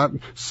guns.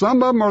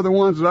 Some of them are the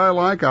ones that I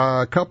like.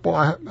 A couple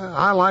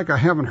I like I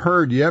haven't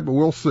heard yet, but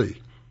we'll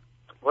see.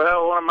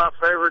 Well, one of my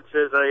favorites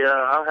is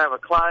I have a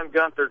Klein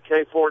Gunther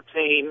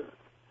K14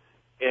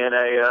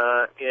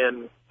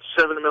 in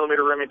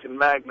 7mm Remington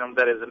Magnum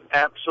that is an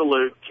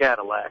absolute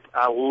Cadillac.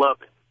 I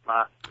love it.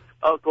 My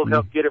uncle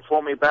helped get it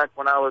for me back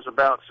when I was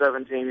about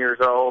 17 years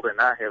old,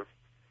 and I have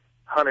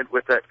hunted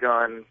with that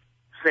gun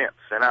since,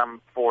 and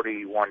I'm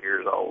 41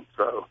 years old,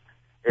 so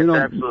it's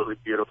absolutely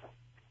beautiful.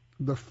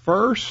 The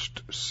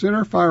first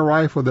centerfire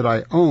rifle that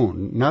I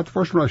owned, not the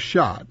first one I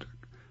shot,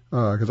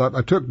 because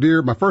I took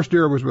deer. My first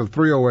deer was with a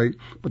 308,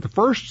 but the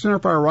first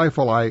centerfire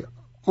rifle I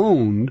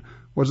owned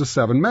was a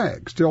 7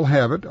 mag. Still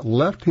have it,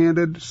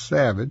 left-handed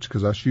Savage,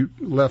 because I shoot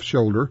left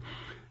shoulder.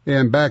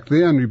 And back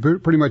then, you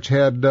pretty much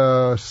had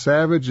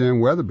Savage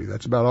and Weatherby.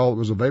 That's about all that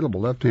was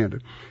available,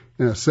 left-handed.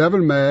 And a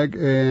 7 mag,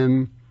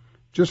 and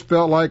just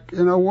felt like,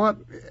 you know what,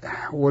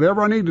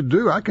 whatever I need to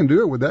do, I can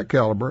do it with that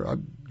caliber.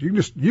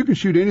 You can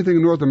shoot anything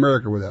in North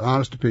America with that,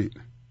 honest to Pete.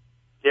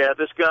 Yeah,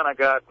 this gun I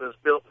got was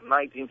built in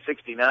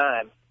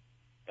 1969,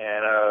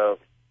 and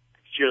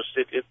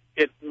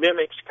it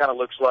mimics, kind of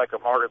looks like a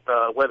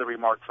Weatherby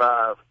Mark V.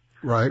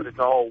 Right. But it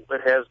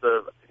has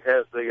the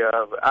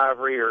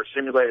ivory or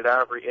simulated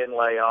ivory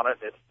inlay on it.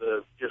 It's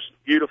the just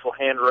beautiful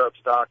hand rub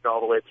stock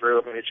all the way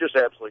through. I mean, it's just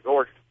absolutely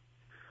gorgeous.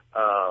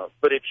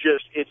 But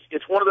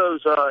it's one of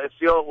those, it's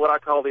the old, what I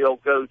call the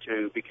old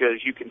go-to,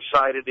 because you can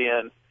sight it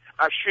in.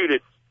 I shoot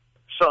it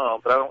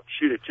some, but I don't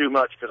shoot it too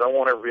much because I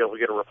won't ever be able to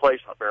get a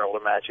replacement barrel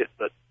to match it.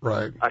 But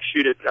right. I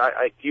shoot it,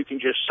 you can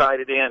just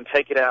sight it in,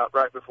 take it out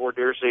right before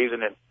deer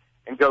season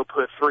and go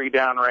put 3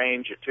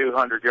 downrange at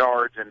 200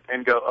 yards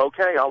and go,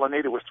 okay, all I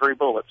needed was 3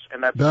 bullets.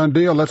 And that's done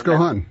deal. Let's go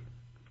hunting.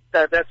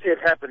 That's it.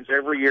 Happens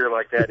every year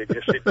like that. It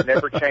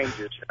never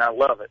changes, and I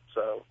love it.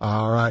 So.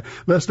 All right.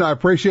 Listen, I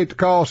appreciate the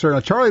call, sir.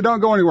 Now, Charlie,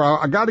 don't go anywhere.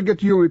 I got to get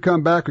to you when we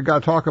come back. We got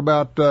to talk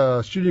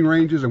about shooting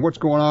ranges and what's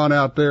going on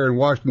out there in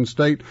Washington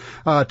State.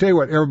 Tell you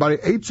what, everybody,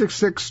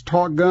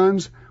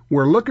 866-TALK-GUNS.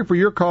 We're looking for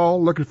your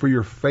call, looking for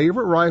your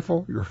favorite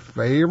rifle, your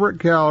favorite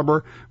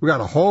caliber. We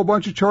got a whole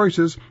bunch of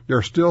choices. There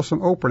are still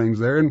some openings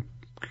there, and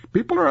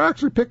people are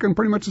actually picking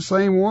pretty much the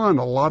same one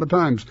a lot of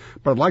times.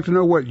 But I'd like to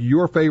know what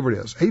your favorite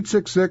is.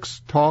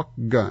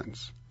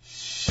 866-TALK-GUNS.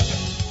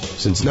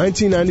 Since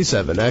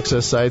 1997,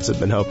 Access Sights have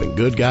been helping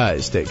good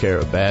guys take care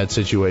of bad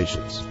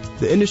situations.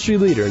 The industry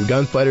leader in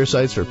gunfighter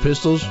sights for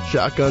pistols,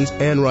 shotguns,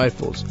 and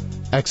rifles,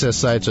 Access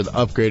Sights are the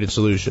upgraded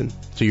solution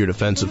to your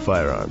defensive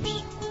firearms.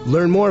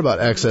 Learn more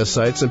about Access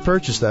Sights and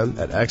purchase them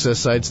at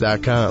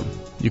AccessSights.com.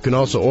 You can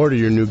also order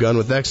your new gun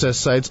with Access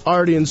Sights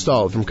already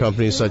installed from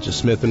companies such as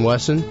Smith &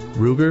 Wesson,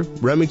 Ruger,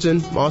 Remington,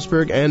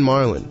 Mossberg, and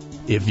Marlin.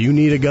 If you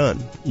need a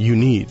gun, you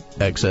need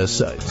Access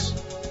Sights.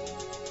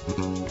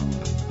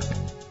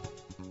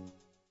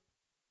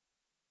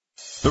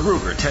 The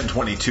Ruger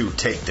 1022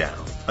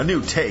 Takedown, a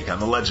new take on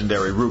the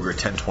legendary Ruger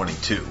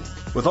 1022.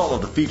 With all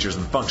of the features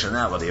and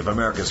functionality of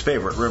America's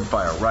favorite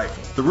rimfire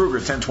rifle, the Ruger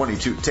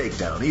 1022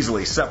 Takedown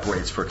easily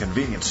separates for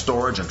convenient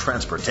storage and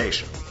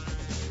transportation.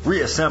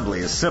 Reassembly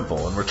is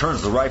simple and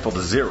returns the rifle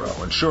to zero,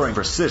 ensuring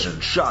precision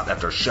shot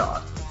after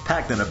shot.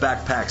 Packed in a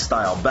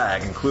backpack-style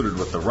bag included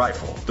with the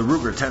rifle, the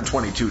Ruger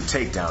 1022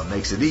 Takedown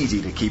makes it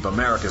easy to keep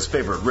America's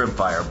favorite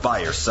rimfire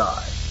by your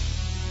side.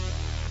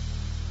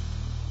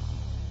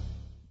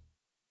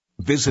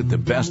 Visit the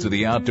best of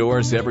the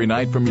outdoors every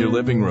night from your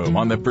living room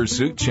on the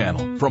Pursuit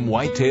Channel. From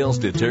whitetails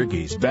to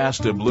turkeys, bass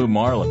to blue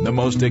marlin, the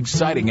most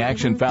exciting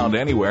action found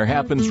anywhere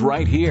happens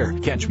right here.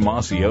 Catch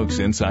Mossy Oaks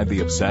Inside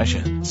the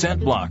Obsession, Scent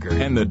Blocker,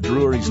 and the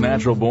Drury's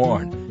Natural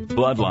Born,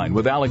 Bloodline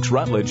with Alex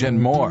Rutledge,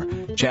 and more.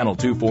 Channel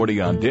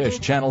 240 on Dish,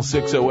 Channel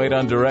 608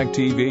 on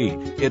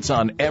DirecTV. It's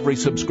on every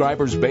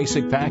subscriber's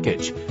basic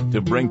package.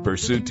 To bring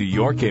Pursuit to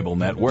your cable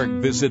network,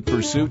 visit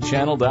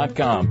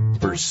PursuitChannel.com.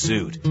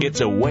 Pursuit, it's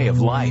a way of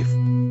life.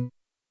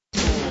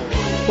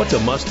 What's a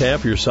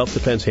must-have for your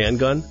self-defense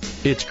handgun?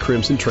 It's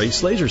Crimson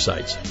Trace laser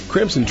sights.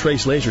 Crimson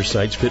Trace laser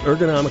sights fit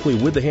ergonomically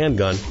with the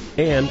handgun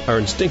and are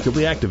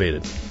instinctively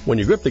activated. When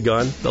you grip the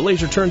gun, the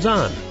laser turns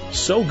on.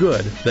 So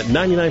good that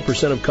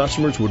 99% of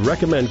customers would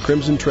recommend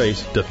Crimson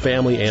Trace to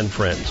family and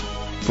friends.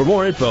 For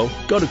more info,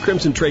 go to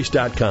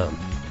crimsontrace.com.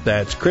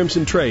 That's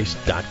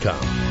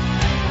crimsontrace.com.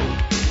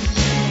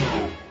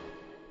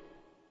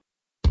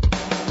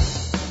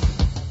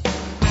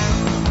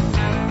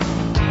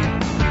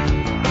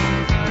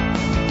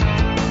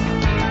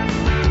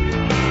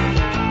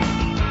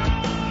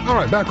 All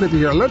right, back with you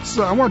here. I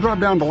want to drop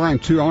down to line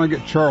 2. I want to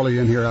get Charlie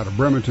in here out of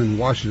Bremerton,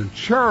 Washington.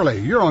 Charlie,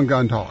 you're on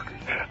Gun Talk.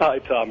 Hi,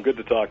 Tom. Good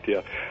to talk to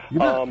you.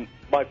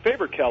 My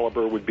favorite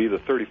caliber would be the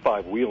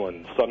 35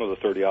 Whelen, son of the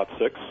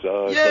 30-06.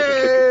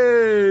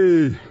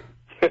 Yay!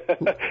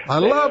 I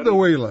love the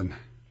Whelen.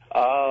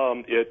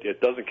 It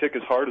doesn't kick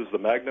as hard as the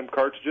Magnum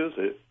cartridges.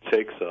 It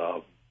takes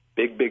a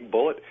big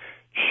bullet,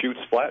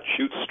 shoots flat,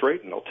 shoots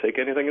straight, and it'll take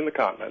anything in the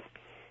continent.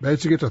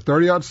 Basically, it's a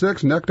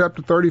 30-06, necked up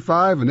to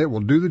 35, and it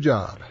will do the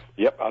job.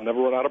 Yep, I'll never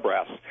run out of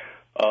brass.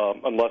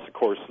 Unless, of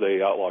course,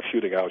 they outlaw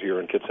shooting out here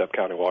in Kitsap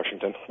County,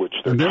 Washington, which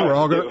they're then we're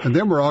all going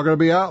to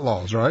be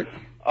outlaws, right?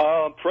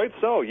 Afraid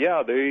so,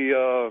 yeah. They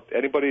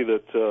anybody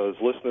that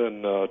is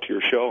listening to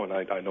your show, and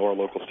I know our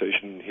local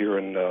station here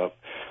in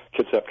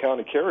Kitsap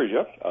County carries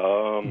you,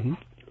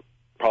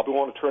 probably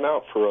want to turn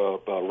out for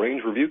a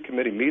range review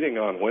committee meeting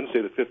on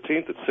Wednesday the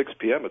 15th at 6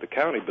 p.m. at the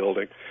county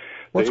building.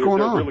 What's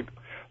going on?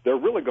 They're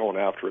really going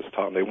after us,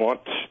 Tom. They've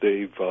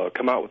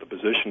come out with a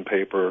position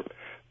paper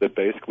that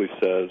basically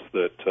says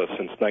that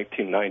since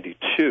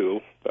 1992,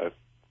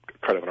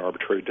 kind of an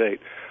arbitrary date,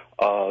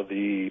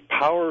 the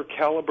power,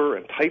 caliber,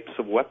 and types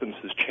of weapons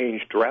has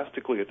changed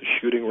drastically at the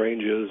shooting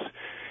ranges,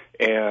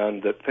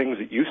 and that things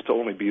that used to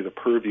only be the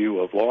purview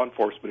of law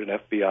enforcement and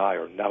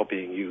FBI are now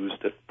being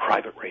used at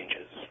private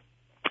ranges.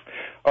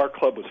 Our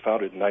club was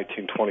founded in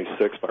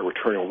 1926 by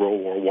returning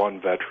World War I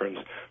veterans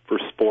for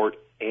sport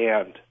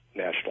and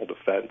national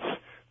defense.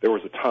 There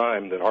was a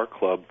time that our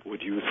club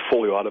would use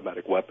fully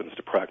automatic weapons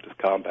to practice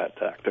combat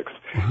tactics.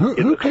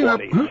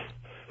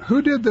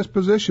 Who did this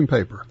position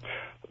paper?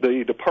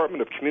 The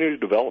Department of Community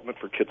Development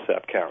for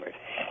Kitsap County.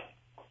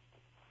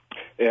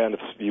 And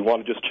if you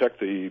want to just check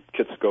go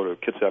to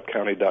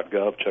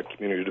kitsapcounty.gov, check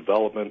community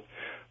development.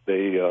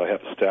 They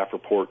have a staff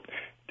report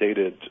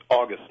dated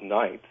August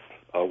 9th,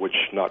 which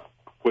not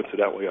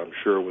coincidentally, I'm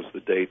sure, was the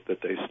date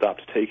that they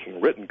stopped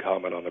taking written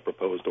comment on the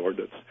proposed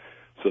ordinance.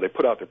 So they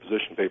put out their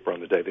position paper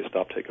on the day they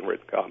stopped taking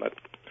written comment.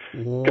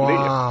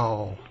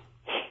 Wow.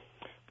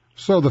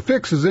 So the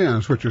fix is in,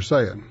 is what you're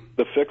saying.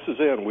 The fix is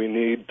in. We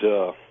need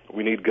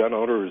gun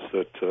owners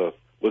that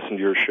listen to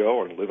your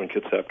show and live in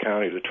Kitsap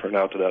County to turn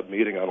out to that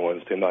meeting on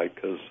Wednesday night,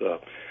 because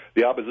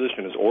the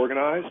opposition is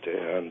organized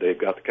and they've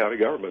got the county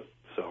government.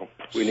 So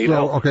we need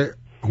help. Okay.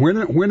 When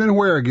and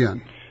where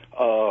again?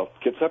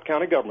 Kitsap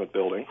County Government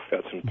Building.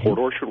 That's in Port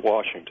Orchard,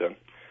 Washington.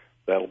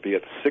 That'll be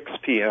at 6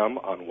 p.m.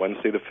 on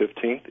Wednesday the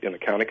 15th in the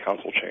County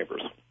Council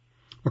chambers.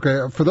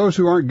 Okay, for those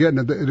who aren't getting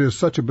it, it is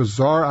such a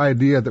bizarre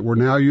idea that we're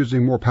now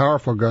using more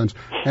powerful guns.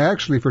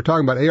 Actually, if we're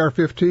talking about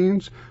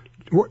AR-15s,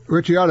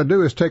 what you ought to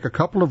do is take a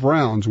couple of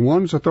rounds.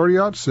 One's a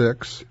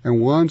 30-06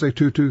 and one's a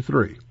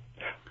 .223.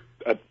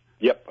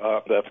 Yep,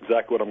 that's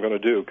exactly what I'm going to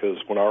do, because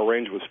when our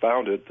range was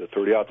founded, the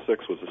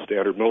 30-06 was a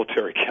standard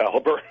military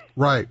caliber.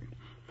 Right.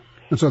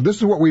 And so this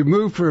is what we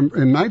moved from.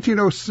 In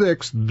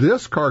 1906,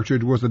 this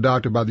cartridge was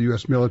adopted by the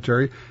U.S.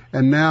 military,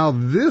 and now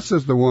this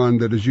is the one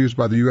that is used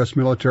by the U.S.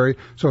 military.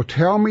 So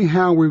tell me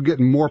how we're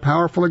getting more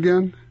powerful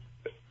again?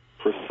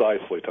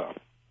 Precisely, Tom.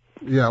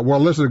 Yeah,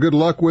 well, listen, good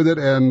luck with it,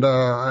 and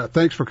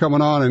thanks for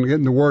coming on and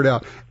getting the word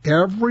out.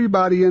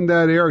 Everybody in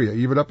that area,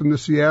 even up in the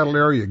Seattle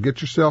area, get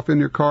yourself in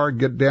your car,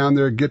 get down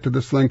there, get to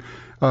this thing.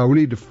 We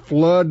need to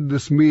flood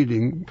this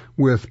meeting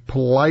with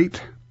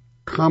polite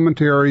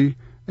commentary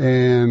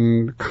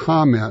and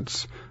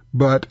comments,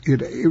 but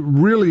it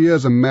really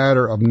is a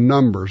matter of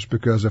numbers,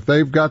 because if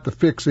they've got the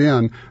fix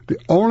in, the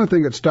only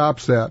thing that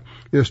stops that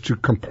is to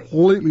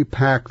completely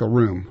pack the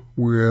room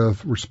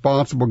with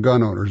responsible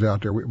gun owners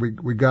out there.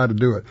 We got to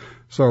do it.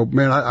 So,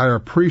 man, I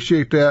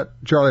appreciate that.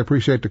 Charlie, I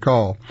appreciate the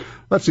call.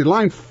 Let's see,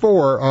 line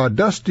 4,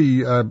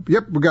 Dusty.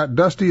 Yep, we got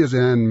Dusty is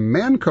in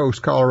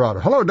Mancos, Colorado.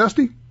 Hello,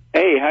 Dusty.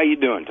 Hey, how you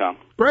doing, Tom?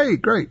 Great.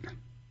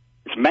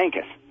 It's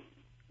Mancos.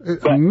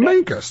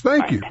 Mancos,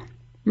 thank you.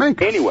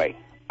 Mancos. Anyway,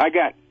 I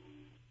got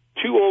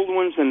 2 old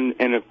ones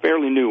and a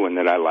fairly new one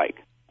that I like.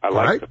 I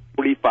like the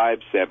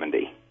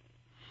 4570.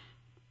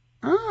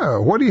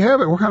 Oh, what do you have?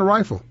 What kind of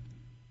rifle?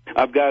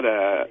 I've got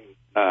a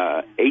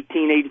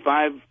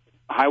 1885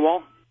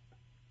 Highwall.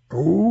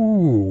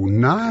 Oh,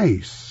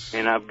 nice.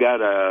 And I've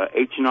got a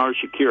H&R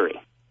Shikiri.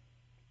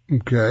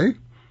 Okay.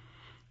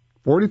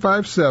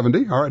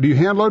 4570. All right. Do you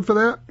hand load for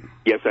that?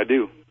 Yes, I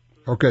do.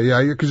 Okay,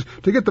 yeah, because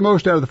to get the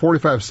most out of the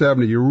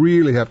 4570, you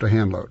really have to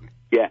hand load.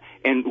 Yeah,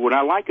 and what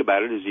I like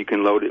about it is you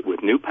can load it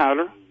with new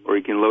powder or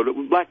you can load it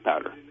with black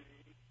powder.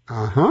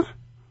 Uh-huh.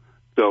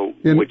 So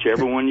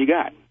whichever one you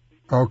got.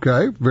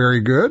 Okay,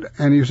 very good.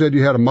 And you said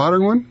you had a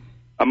modern one?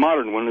 A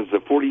modern one is a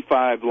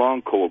 45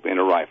 long Colt in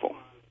a rifle.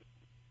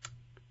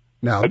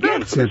 Now, again,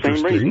 that's for the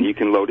interesting. same reason, you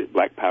can load it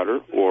black powder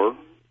or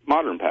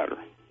modern powder.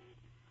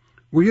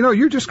 Well, you know,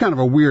 you're just kind of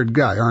a weird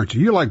guy, aren't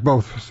you? You like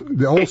both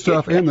the old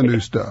stuff and the new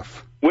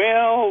stuff.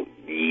 Well,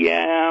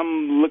 yeah,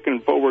 I'm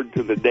looking forward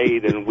to the day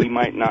that we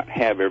might not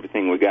have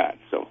everything we got.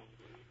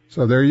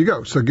 So there you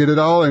go. So get it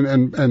all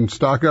and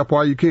stock up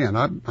while you can.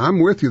 I'm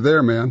with you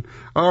there, man.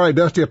 All right,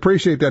 Dusty,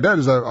 appreciate that. That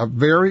is a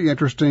very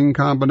interesting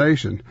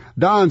combination.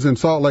 Don's in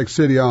Salt Lake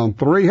City on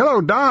 3.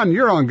 Hello, Don.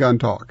 You're on Gun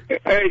Talk.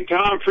 Hey,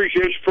 Tom.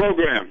 Appreciate your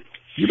program.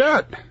 You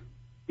bet.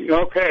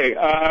 Okay.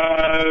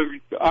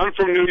 I'm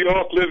from New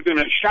York, lived in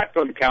a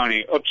shotgun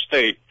county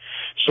upstate.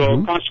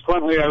 So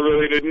consequently, I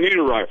really didn't need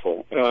a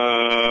rifle.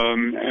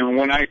 And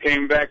when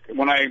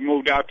I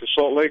moved out to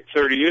Salt Lake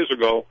 30 years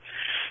ago,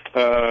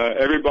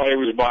 everybody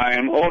was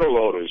buying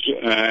autoloaders.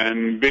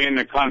 And being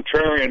the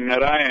contrarian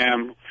that I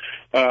am,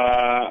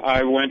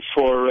 I went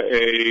for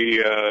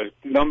a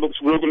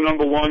Ruger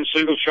number 1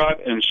 single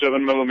shot and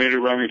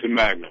 7mm Remington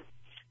Magnum.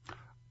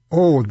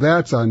 Oh,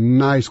 that's a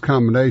nice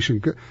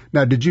combination.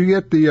 Now, did you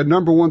get the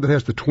number 1 that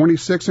has the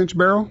 26-inch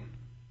barrel?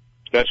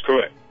 That's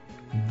correct.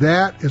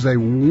 That is a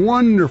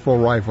wonderful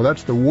rifle.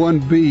 That's the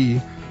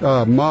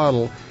 1B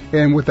model.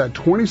 And with that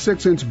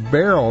 26-inch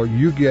barrel,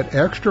 you get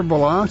extra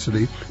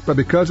velocity, but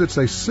because it's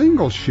a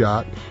single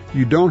shot,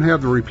 you don't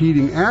have the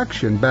repeating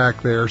action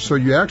back there, so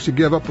you actually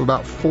give up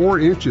about 4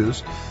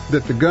 inches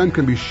that the gun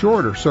can be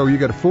shorter. So you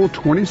get a full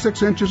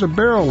 26 inches of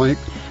barrel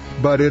length,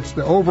 but it's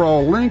the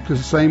overall length is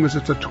the same as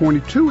it's a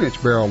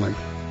 22-inch barrel length.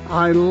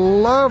 I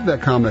love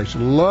that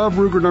combination. Love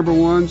Ruger number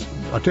 1s.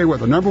 I'll tell you what,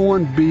 the number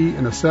 1B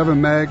and a 7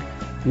 mag,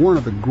 one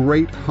of the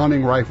great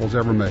hunting rifles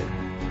ever made.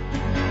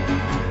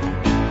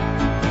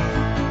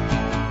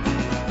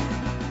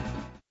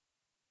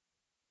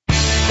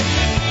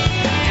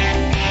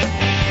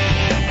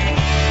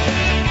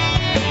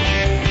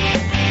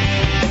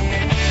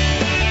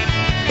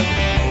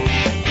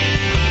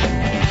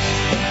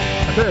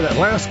 tell you, that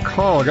last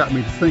call got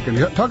me thinking.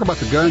 Talk about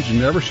the guns you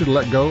never should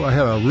let go. I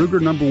had a Ruger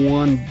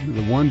 #1,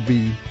 the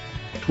 1B,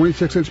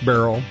 26-inch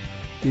barrel,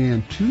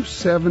 and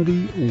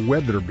 270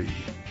 Weatherby,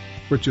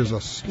 which is a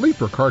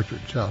sleeper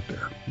cartridge out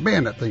there.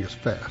 Man, that thing is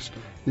fast.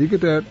 You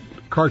get that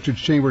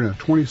cartridge chambered in a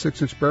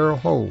 26-inch barrel.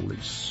 Holy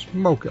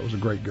smoke, that was a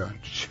great gun.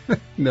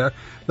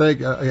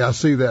 I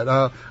see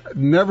that.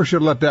 Never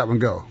should let that one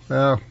go.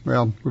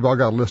 Well, we've all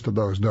got a list of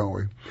those, don't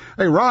we?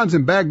 Hey, Ron's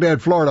in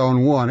Baghdad, Florida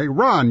on one. Hey,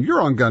 Ron,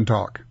 you're on Gun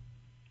Talk.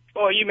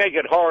 Well, you make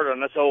it hard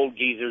on us old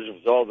geezers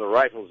with all the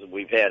rifles that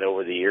we've had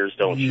over the years,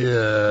 don't you?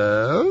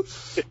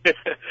 Yes.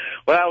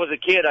 When I was a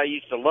kid, I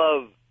used to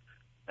love,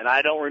 and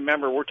I don't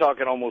remember, we're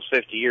talking almost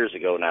 50 years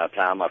ago now,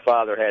 Tom. My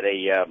father had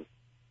a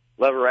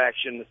lever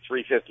action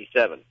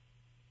 357.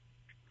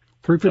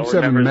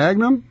 357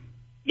 Magnum?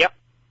 Yep.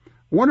 I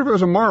wonder if it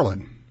was a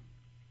Marlin.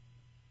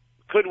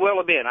 Could well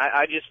have been.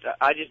 I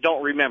just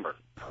don't remember.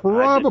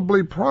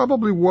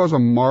 Probably was a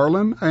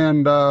Marlin,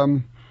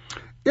 and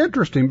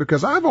interesting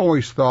because I've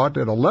always thought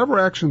that a lever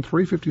action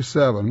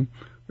 357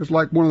 is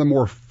like one of the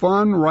more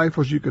fun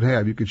rifles you could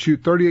have. You could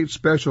shoot 38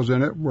 specials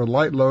in it with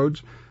light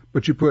loads,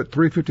 but you put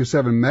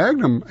 357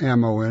 Magnum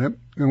ammo in it,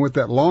 and with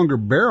that longer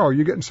barrel,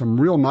 you're getting some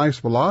real nice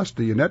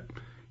velocity, and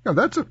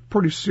that's a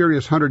pretty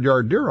serious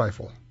 100-yard deer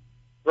rifle.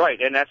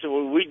 Right, and that's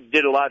what we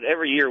did a lot.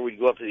 Every year we'd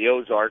go up to the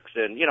Ozarks,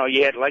 and,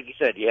 you had, like you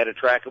said, you had to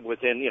track them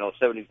within,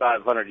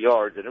 7,500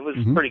 yards, and it was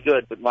pretty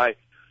good. But my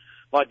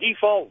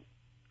default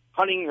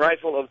hunting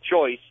rifle of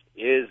choice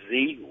is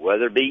the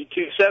Weatherby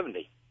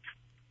 270.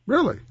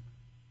 Really?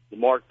 The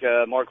Mark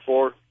IV, Mark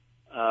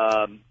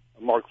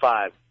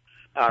V.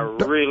 I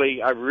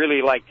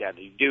really like that.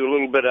 You do a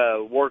little bit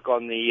of work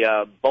on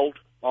the bolt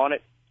on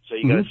it, so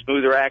you got a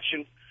smoother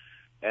action,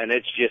 and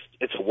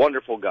it's a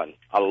wonderful gun.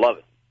 I love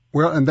it.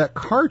 Well, and that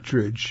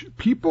cartridge,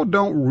 people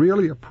don't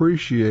really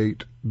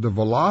appreciate the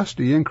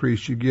velocity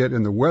increase you get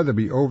in the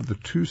Weatherby over the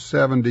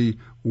 270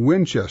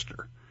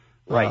 Winchester.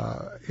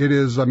 Right. It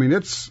is, and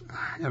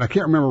I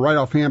can't remember right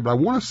offhand, but I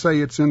want to say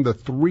it's in the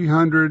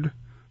 300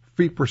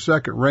 feet per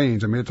second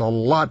range. It's a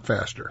lot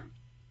faster.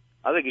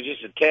 I think it's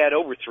just a tad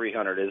over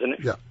 300, isn't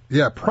it?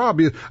 Yeah,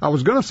 probably. I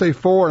was going to say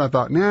 4, and I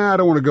thought, I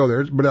don't want to go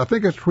there. But I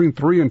think it's between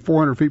 300 and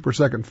 400 feet per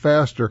second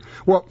faster.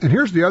 Well, and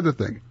here's the other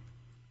thing.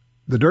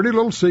 The dirty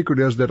little secret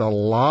is that a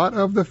lot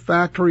of the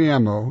factory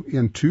ammo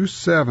in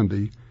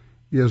 270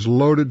 is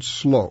loaded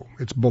slow.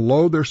 It's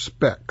below their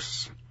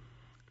specs.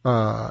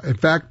 In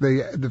fact,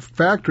 the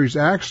factories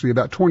actually,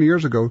 about 20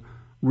 years ago,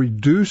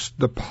 reduced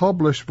the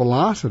published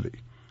velocity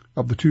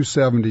of the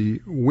 270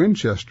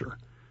 Winchester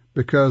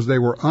because they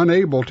were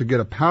unable to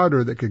get a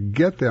powder that could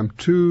get them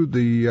to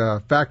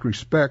the factory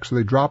specs, so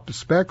they dropped the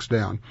specs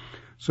down.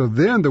 So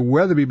then the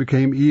Weatherby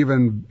became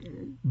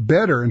even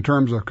better in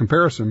terms of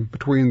comparison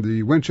between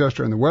the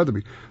Winchester and the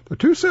Weatherby. The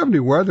 270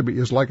 Weatherby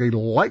is like a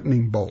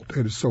lightning bolt.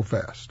 It is so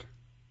fast.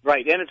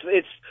 Right, and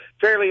it's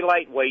fairly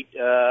lightweight.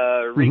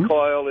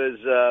 Recoil is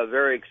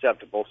very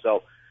acceptable.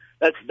 So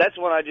that's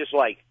what I just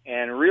like.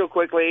 And real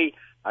quickly,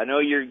 I know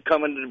you're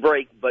coming to the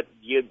break, but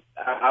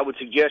I would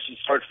suggest you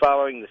start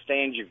following the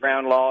stand your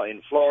ground law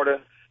in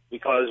Florida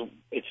because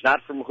it's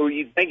not from who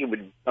you think it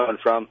would come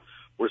from.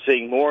 We're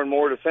seeing more and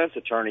more defense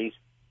attorneys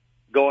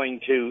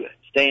going to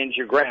stand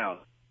your ground,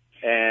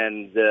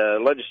 and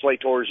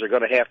legislators are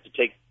going to have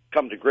to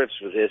come to grips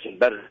with this and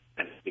better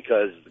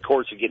because the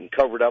courts are getting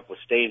covered up with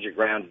stand your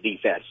ground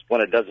defense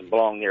when it doesn't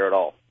belong there at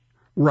all.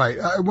 Right,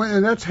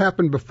 and that's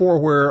happened before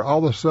where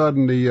all of a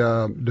sudden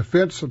the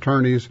defense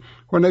attorneys,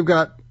 when they've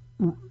got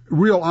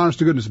real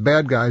honest-to-goodness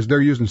bad guys,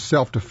 they're using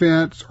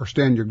self-defense or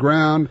stand your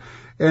ground,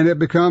 and it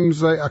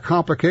becomes a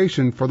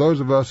complication for those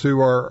of us who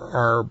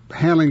are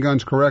handling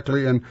guns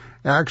correctly and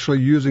actually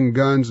using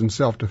guns in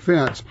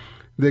self-defense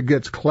that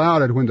gets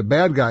clouded when the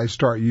bad guys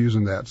start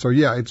using that. So,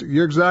 yeah,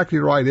 you're exactly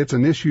right. It's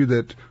an issue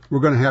that we're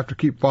going to have to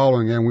keep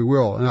following, and we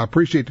will. And I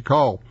appreciate the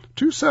call.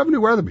 270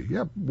 Weatherby,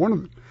 yeah,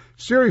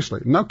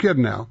 seriously, no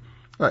kidding now.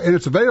 And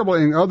it's available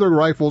in other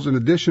rifles in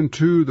addition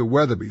to the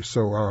Weatherby.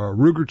 So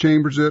Ruger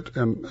chambers it,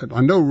 and I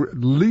know at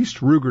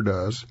least Ruger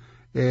does,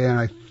 and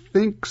I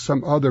think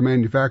some other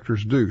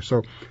manufacturers do.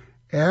 So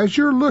as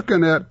you're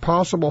looking at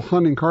possible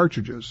hunting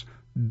cartridges,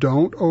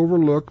 don't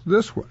overlook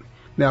this one.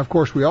 Now, of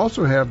course, we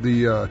also have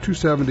the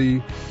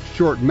 270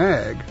 short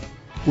mag,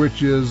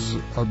 which is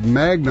a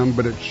Magnum,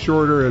 but it's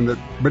shorter.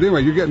 But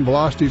anyway, you're getting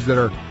velocities that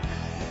are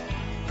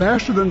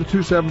faster than the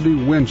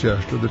 270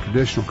 Winchester, the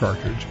traditional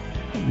cartridge.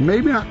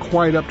 Maybe not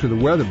quite up to the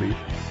Weatherby,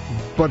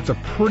 but it's a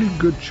pretty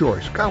good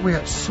choice. God, we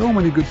have so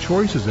many good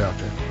choices out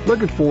there.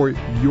 Looking for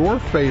your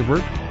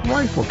favorite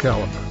rifle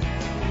caliber.